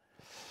dime.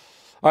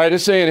 All right,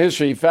 this day in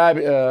history,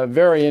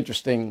 very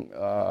interesting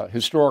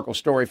historical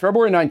story.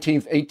 February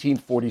 19th,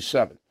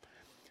 1847.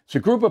 It's a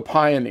group of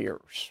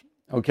pioneers,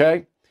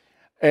 okay?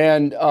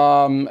 And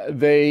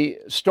they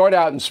start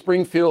out in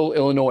Springfield,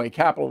 Illinois,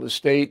 capital of the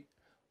state,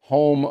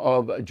 home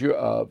of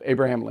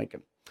Abraham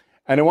Lincoln.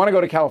 And they want to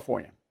go to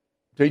California.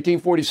 It's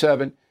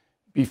 1847,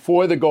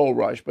 before the gold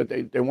rush, but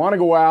they want to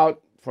go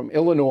out from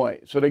Illinois.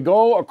 So they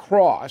go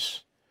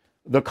across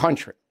the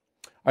country.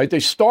 All right, they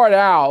start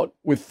out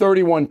with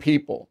 31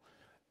 people.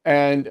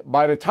 And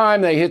by the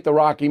time they hit the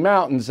Rocky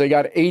Mountains, they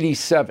got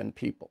 87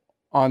 people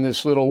on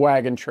this little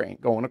wagon train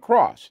going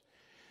across.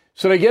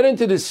 So they get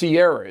into the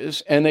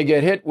Sierras and they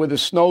get hit with a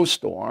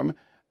snowstorm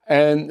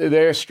and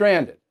they're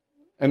stranded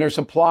and their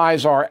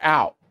supplies are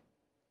out.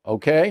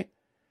 Okay?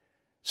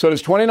 So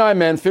there's 29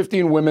 men,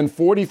 15 women,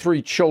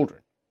 43 children.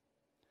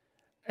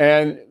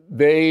 And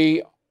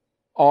they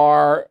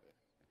are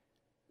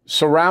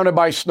surrounded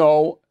by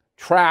snow,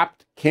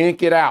 trapped, can't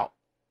get out.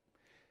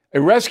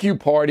 A rescue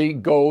party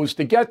goes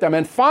to get them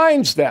and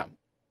finds them.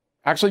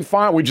 Actually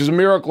find, which is a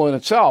miracle in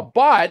itself.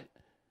 But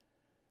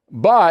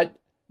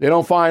they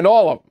don't find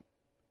all of them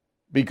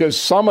because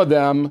some of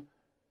them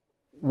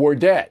were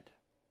dead.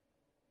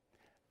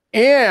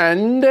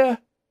 And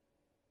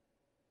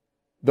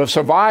the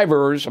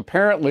survivors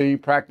apparently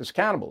practice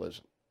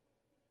cannibalism.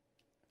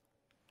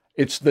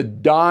 It's the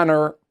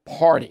Donner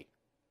Party.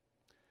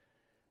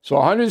 So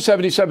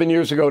 177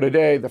 years ago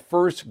today, the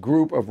first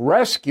group of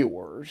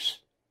rescuers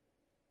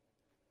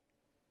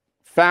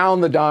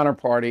found the Donner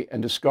Party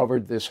and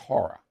discovered this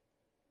horror.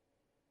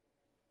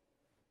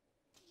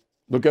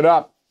 Look it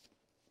up.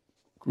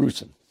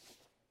 Gruesome.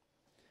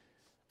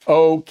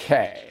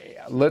 Okay,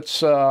 let's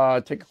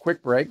take a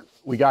quick break.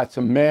 We got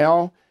some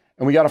mail,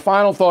 and we got a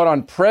final thought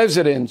on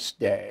President's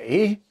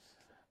Day,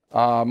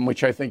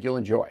 which I think you'll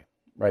enjoy.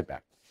 Right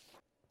back.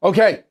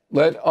 Okay,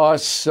 let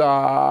us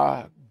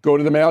go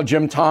to the mail.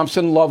 Jim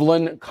Thompson,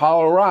 Loveland,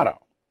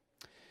 Colorado.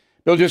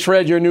 Bill just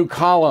read your new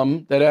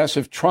column that asks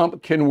if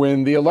Trump can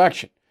win the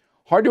election.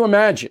 Hard to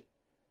imagine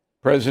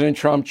President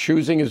Trump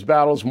choosing his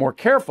battles more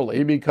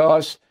carefully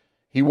because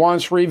he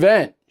wants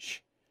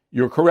revenge.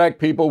 You're correct,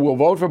 people will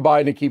vote for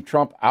Biden to keep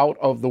Trump out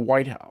of the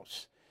White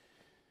House.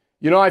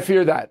 You know, I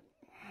fear that.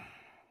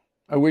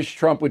 I wish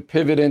Trump would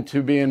pivot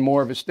into being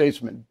more of a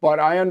statesman, but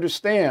I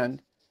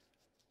understand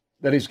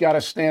that he's got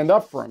to stand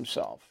up for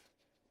himself.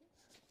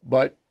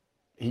 But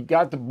he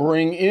got to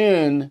bring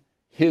in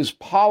his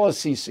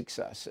policy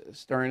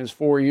successes during his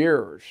 4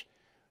 years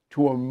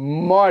to a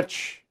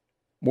much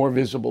more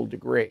visible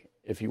degree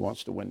if he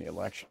wants to win the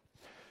election.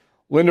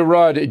 Linda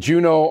Rudd,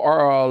 Juneau,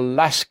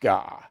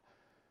 Alaska.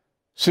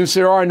 Since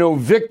there are no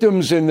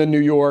victims in the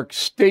New York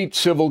state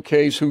civil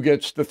case, who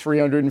gets the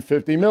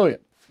 $350 million?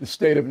 The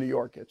state of New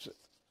York gets it.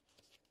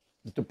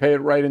 To pay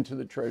it right into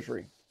the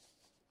Treasury.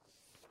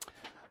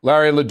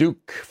 Larry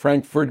LeDuc,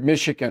 Frankfurt,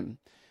 Michigan.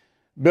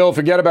 Bill,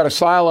 forget about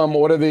asylum.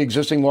 What are the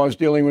existing laws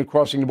dealing with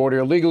crossing the border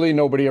illegally?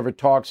 Nobody ever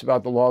talks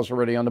about the laws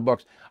already on the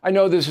books. I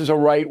know this is a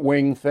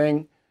right-wing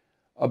thing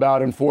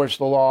about enforce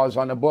the laws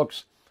on the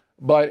books,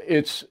 but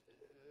it's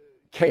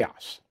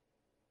chaos.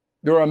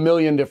 There are a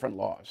million different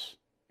laws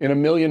in a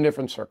million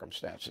different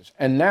circumstances.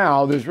 And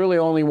now there's really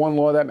only one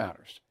law that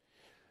matters.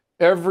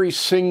 Every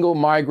single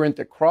migrant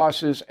that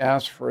crosses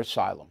asks for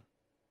asylum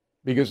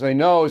because they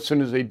know as soon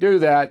as they do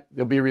that,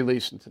 they'll be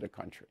released into the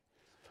country.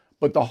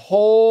 But the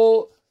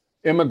whole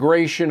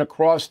immigration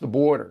across the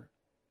border,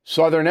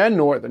 southern and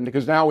northern,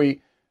 because now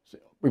we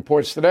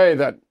reports today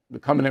that they're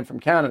coming in from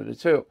Canada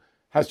too,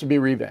 has to be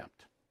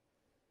revamped.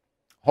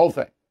 Whole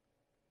thing.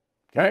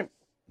 Okay?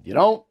 If you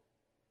don't,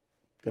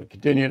 got to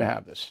continue to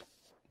have this.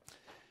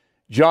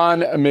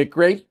 John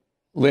McGrate,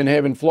 Lynn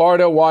Haven,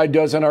 Florida. Why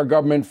doesn't our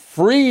government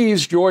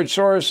freeze George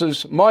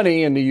Soros's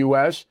money in the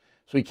U.S.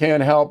 so he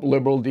can't help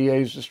liberal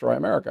DAs destroy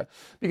America?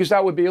 Because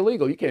that would be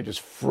illegal. You can't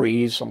just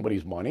freeze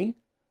somebody's money.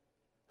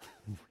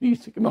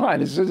 Come on,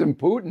 this isn't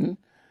Putin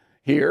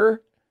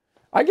here.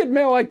 I get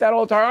mail like that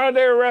all the time. Oh,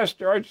 they arrest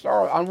George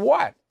Soros. On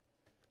what?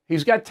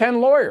 He's got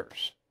 10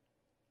 lawyers.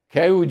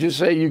 Okay, we just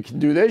say you can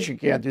do this, you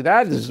can't do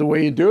that. This is the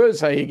way you do it. This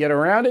is how you get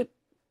around it.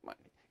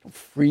 Don't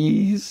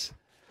freeze.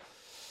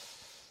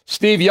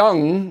 Steve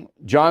Young,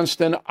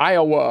 Johnston,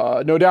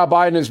 Iowa. No doubt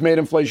Biden has made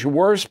inflation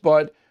worse,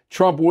 but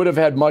Trump would have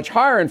had much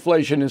higher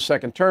inflation in his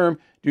second term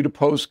due to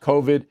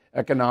post-COVID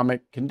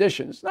economic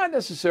conditions. Not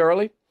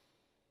necessarily.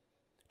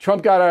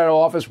 Trump got out of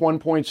office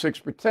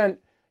 1.6%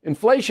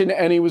 inflation,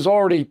 and he was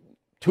already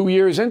 2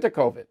 years into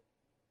COVID.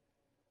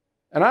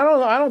 And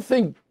I don't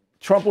think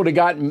Trump would have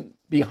gotten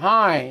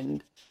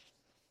behind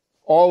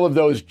all of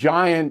those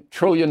giant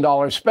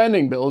trillion-dollar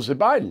spending bills that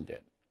Biden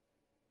did.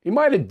 He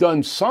might have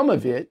done some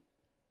of it.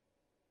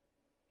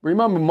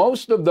 Remember,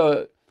 most of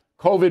the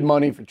COVID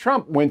money for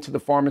Trump went to the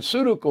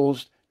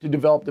pharmaceuticals to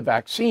develop the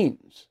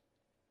vaccines.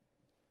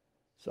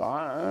 So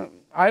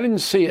I didn't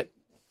see it.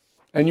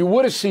 And you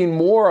would have seen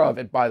more of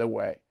it, by the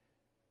way,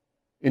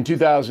 in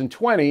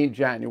 2020,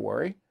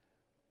 January.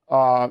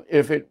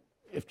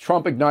 If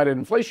Trump ignited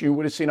inflation, you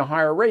would have seen a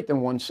higher rate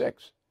than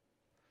 1.6.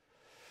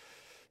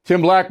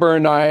 Tim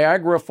Blackburn,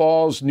 Niagara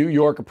Falls, New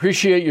York.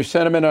 Appreciate your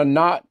sentiment on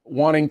not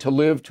wanting to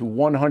live to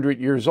 100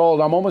 years old.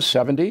 I'm almost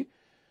 70.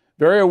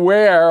 Very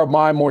aware of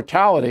my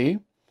mortality.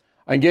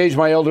 I engage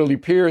my elderly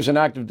peers in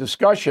active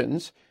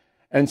discussions,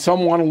 and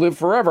some want to live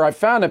forever. I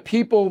found that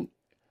people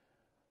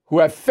who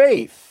have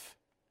faith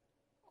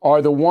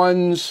are the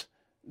ones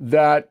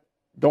that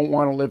don't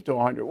want to live to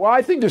 100. Well,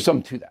 I think there's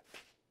something to that.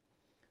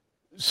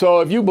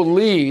 So if you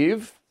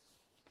believe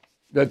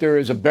that there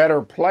is a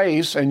better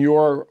place and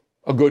you're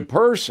a good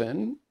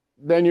person,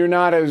 then you're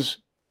not as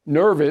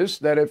nervous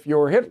that if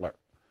you're Hitler.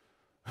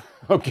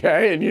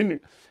 Okay? And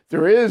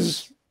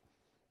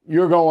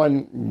you're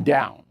going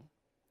down.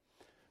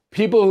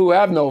 People who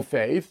have no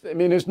faith, I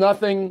mean, there's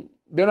nothing,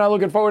 they're not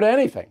looking forward to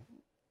anything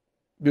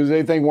because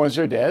they think once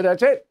they're dead,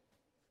 that's it.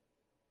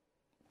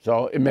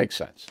 So it makes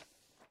sense.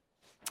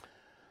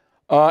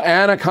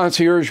 Anna,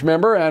 concierge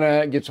member.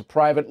 Anna gets a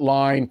private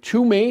line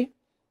to me,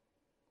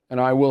 and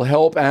I will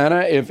help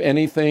Anna if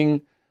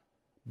anything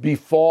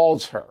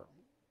befalls her.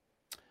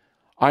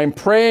 I'm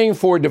praying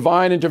for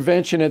divine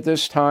intervention at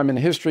this time in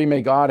history.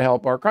 May God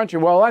help our country.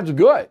 Well, that's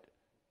good.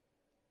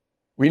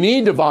 We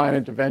need divine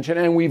intervention,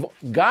 and we've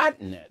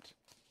gotten it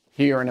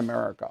here in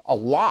America a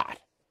lot.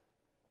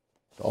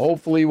 So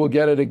hopefully we'll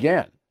get it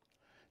again.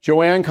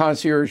 Joanne,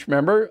 concierge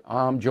member.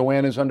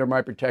 Joanne is under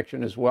my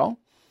protection as well.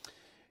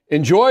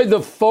 Enjoyed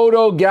the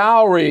photo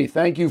gallery.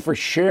 Thank you for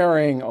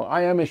sharing. Oh,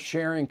 I am a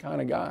sharing kind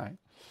of guy.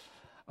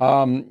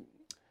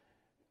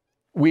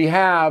 We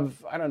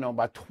have, I don't know,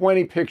 about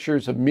 20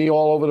 pictures of me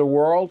all over the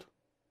world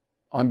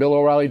on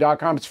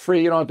BillO'Reilly.com. It's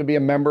free. You don't have to be a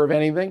member of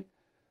anything.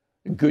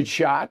 Good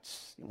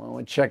shots. You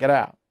want to check it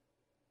out.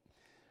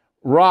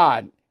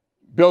 Rod,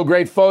 Bill,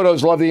 great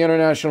photos. Love the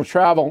international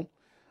travel.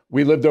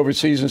 We lived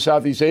overseas in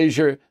Southeast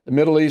Asia, the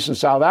Middle East, and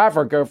South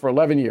Africa for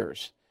 11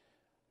 years.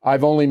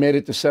 I've only made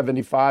it to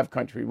 75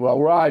 countries. Well,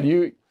 Rod,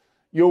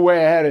 you're way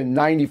ahead of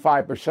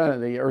 95%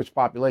 of the Earth's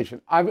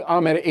population.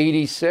 I'm at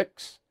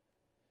 86,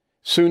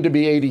 soon to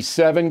be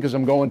 87 because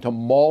I'm going to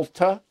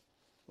Malta,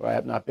 where I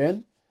have not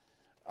been.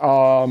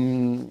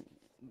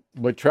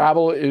 But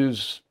travel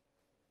is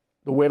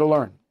the way to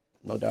learn,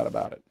 no doubt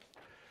about it.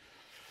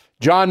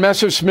 John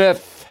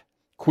Messersmith,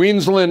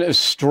 Queensland,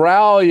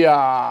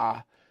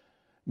 Australia.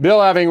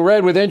 Bill, having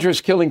read with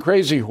interest Killing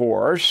Crazy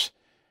Horse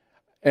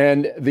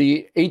and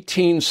the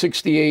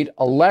 1868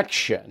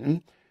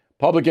 election,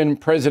 Republican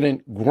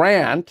President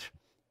Grant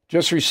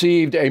just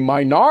received a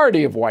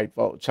minority of white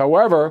votes.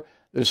 However,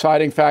 the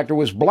deciding factor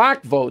was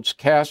black votes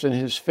cast in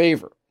his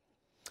favor.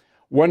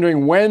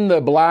 Wondering when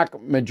the black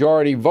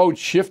majority vote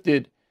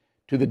shifted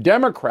to the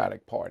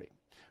Democratic Party.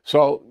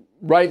 So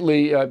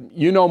rightly,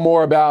 you know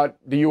more about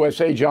the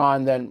USA,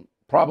 John, than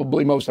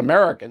probably most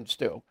Americans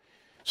do.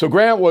 So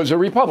Grant was a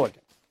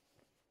Republican.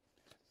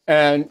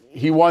 And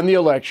he won the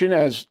election,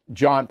 as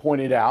John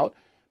pointed out,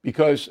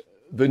 because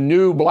the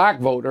new black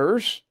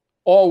voters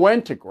all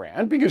went to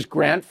Grant because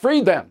Grant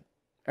freed them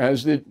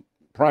as the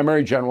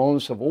primary general in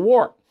the Civil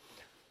War.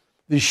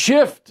 The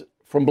shift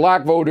from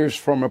black voters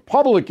from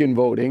Republican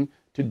voting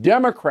to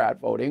Democrat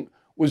voting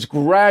was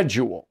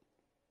gradual.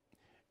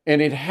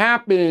 And it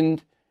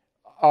happened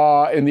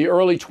in the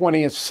early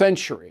 20th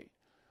century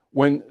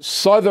when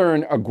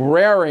Southern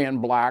agrarian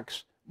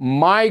blacks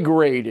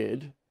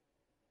migrated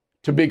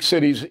to big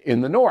cities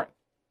in the north,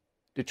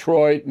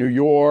 Detroit, New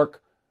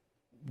York,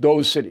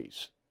 those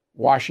cities,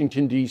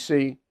 Washington,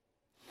 D.C.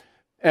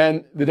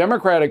 And the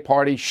Democratic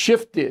Party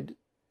shifted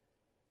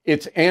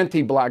its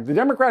anti-black. The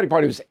Democratic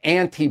Party was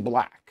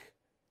anti-black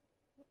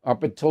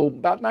up until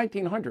about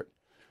 1900.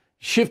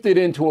 Shifted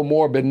into a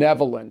more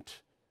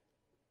benevolent,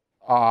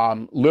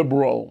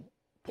 liberal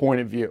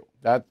point of view.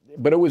 But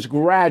it was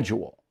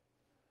gradual.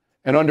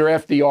 And under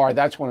FDR,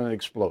 that's when it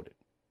exploded.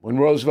 When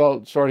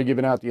Roosevelt started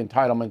giving out the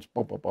entitlements,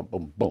 boom, boom,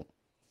 boom, boom,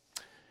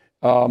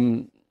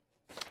 boom.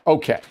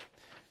 Okay.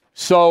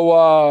 So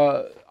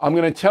I'm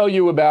going to tell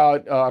you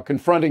about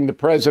confronting the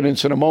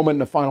presidents in a moment in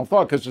the final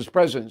thought, because it's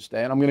President's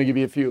Day, and I'm going to give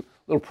you a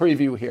little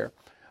preview here.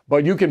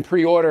 But you can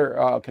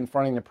pre-order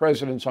Confronting the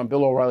Presidents on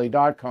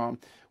BillO'Reilly.com.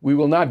 We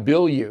will not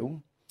bill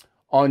you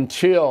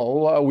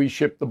until we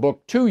ship the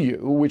book to you,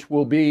 which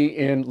will be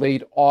in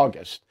late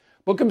August.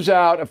 Book comes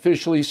out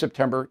officially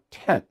September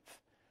 10th.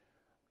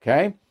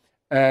 Okay?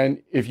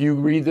 And if you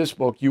read this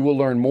book, you will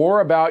learn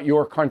more about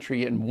your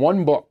country in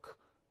one book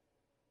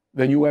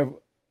than you have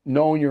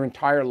known your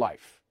entire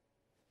life.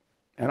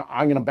 And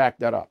I'm going to back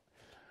that up.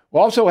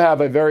 We'll also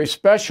have a very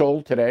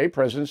special today,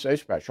 President's Day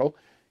special,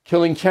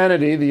 Killing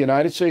Kennedy, the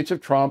United States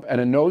of Trump, and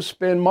a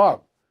no-spin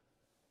mug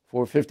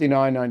for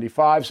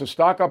 $59.95. So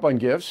stock up on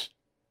gifts.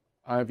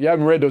 If you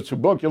haven't read those two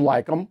books, you'll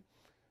like them.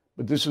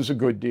 But this is a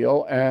good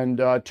deal.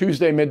 And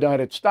Tuesday midnight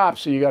it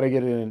stops, so you got to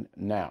get it in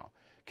now.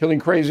 Killing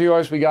Crazy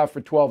Horse we got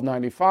for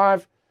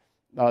 $12.95.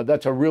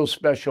 That's a real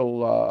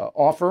special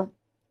offer.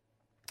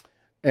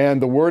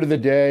 And the word of the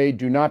day,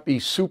 do not be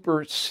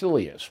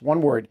supercilious.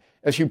 One word,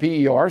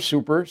 S-U-P-E-R,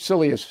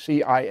 supercilious,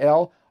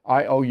 C-I-L-I-O-U-S.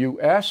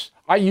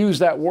 I use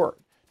that word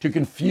to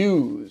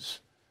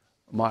confuse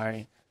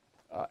my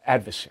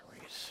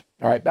adversaries.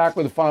 All right, back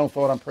with the final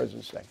thought on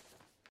President's Day.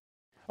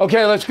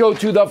 Okay, let's go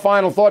to the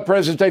final thought.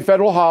 President's Day,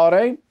 federal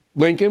holiday,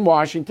 Lincoln,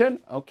 Washington.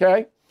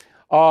 Okay.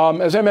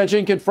 As I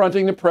mentioned,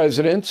 confronting the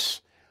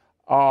presidents.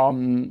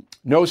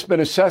 No-spin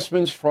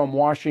assessments from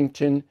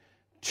Washington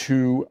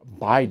to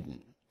Biden.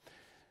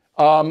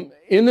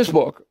 In this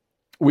book,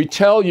 we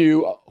tell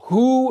you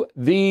who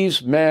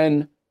these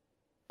men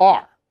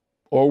are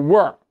or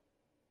were.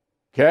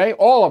 Okay,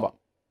 all of them.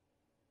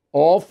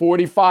 All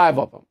 45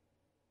 of them.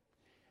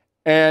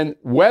 And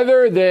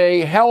whether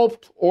they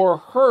helped or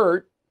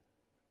hurt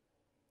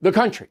the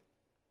country.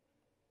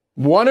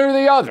 One or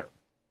the other.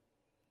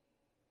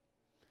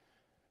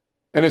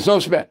 And it's no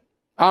spin.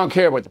 I don't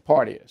care what the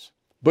party is.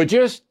 But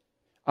just,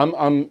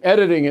 I'm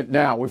editing it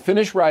now. We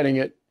finished writing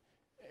it.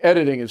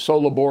 Editing is so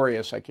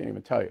laborious, I can't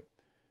even tell you.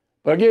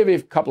 But I'll give you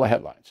a couple of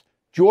headlines.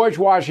 George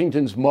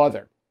Washington's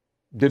mother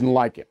didn't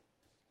like him.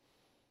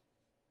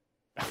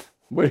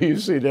 Where do you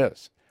see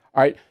this?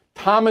 All right.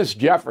 Thomas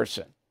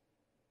Jefferson,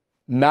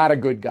 not a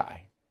good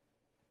guy.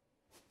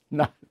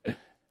 Not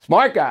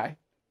smart guy,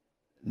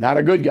 not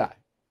a good guy.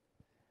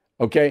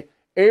 Okay.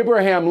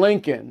 Abraham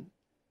Lincoln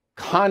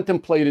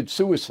contemplated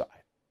suicide.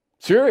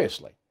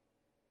 Seriously.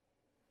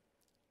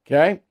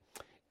 Okay.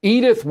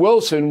 Edith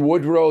Wilson,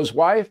 Woodrow's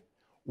wife,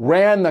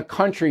 ran the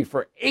country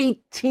for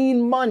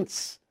 18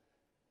 months.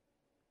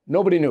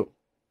 Nobody knew.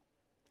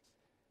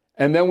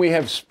 And then we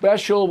have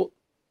special,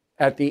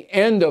 at the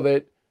end of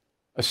it,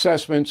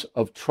 assessments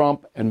of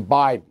Trump and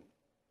Biden.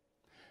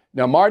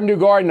 Now, Martin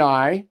Dugard and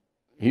I,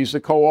 he's the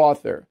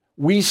co-author,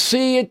 we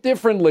see it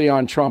differently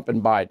on Trump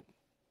and Biden.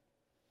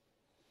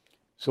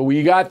 So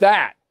we got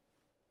that.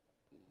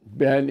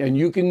 And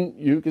you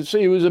can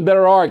see it was a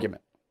better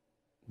argument,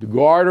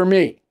 Dugard or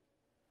me,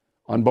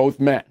 on both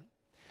men.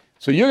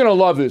 So you're going to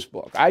love this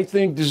book. I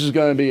think this is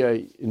going to be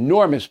an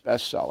enormous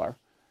bestseller.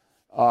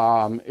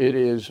 It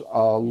is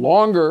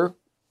longer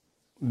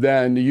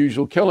than the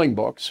usual Killing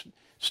books.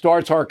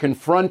 Starts our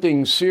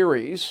Confronting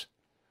series.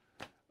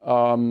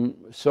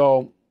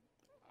 So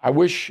I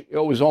wish it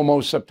was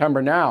almost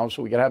September now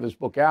so we could have this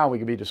book out. We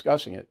could be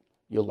discussing it.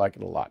 You'll like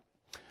it a lot.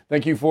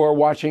 Thank you for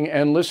watching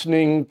and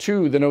listening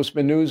to the No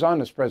Spin News on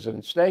this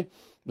President's Day.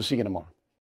 We'll see you tomorrow.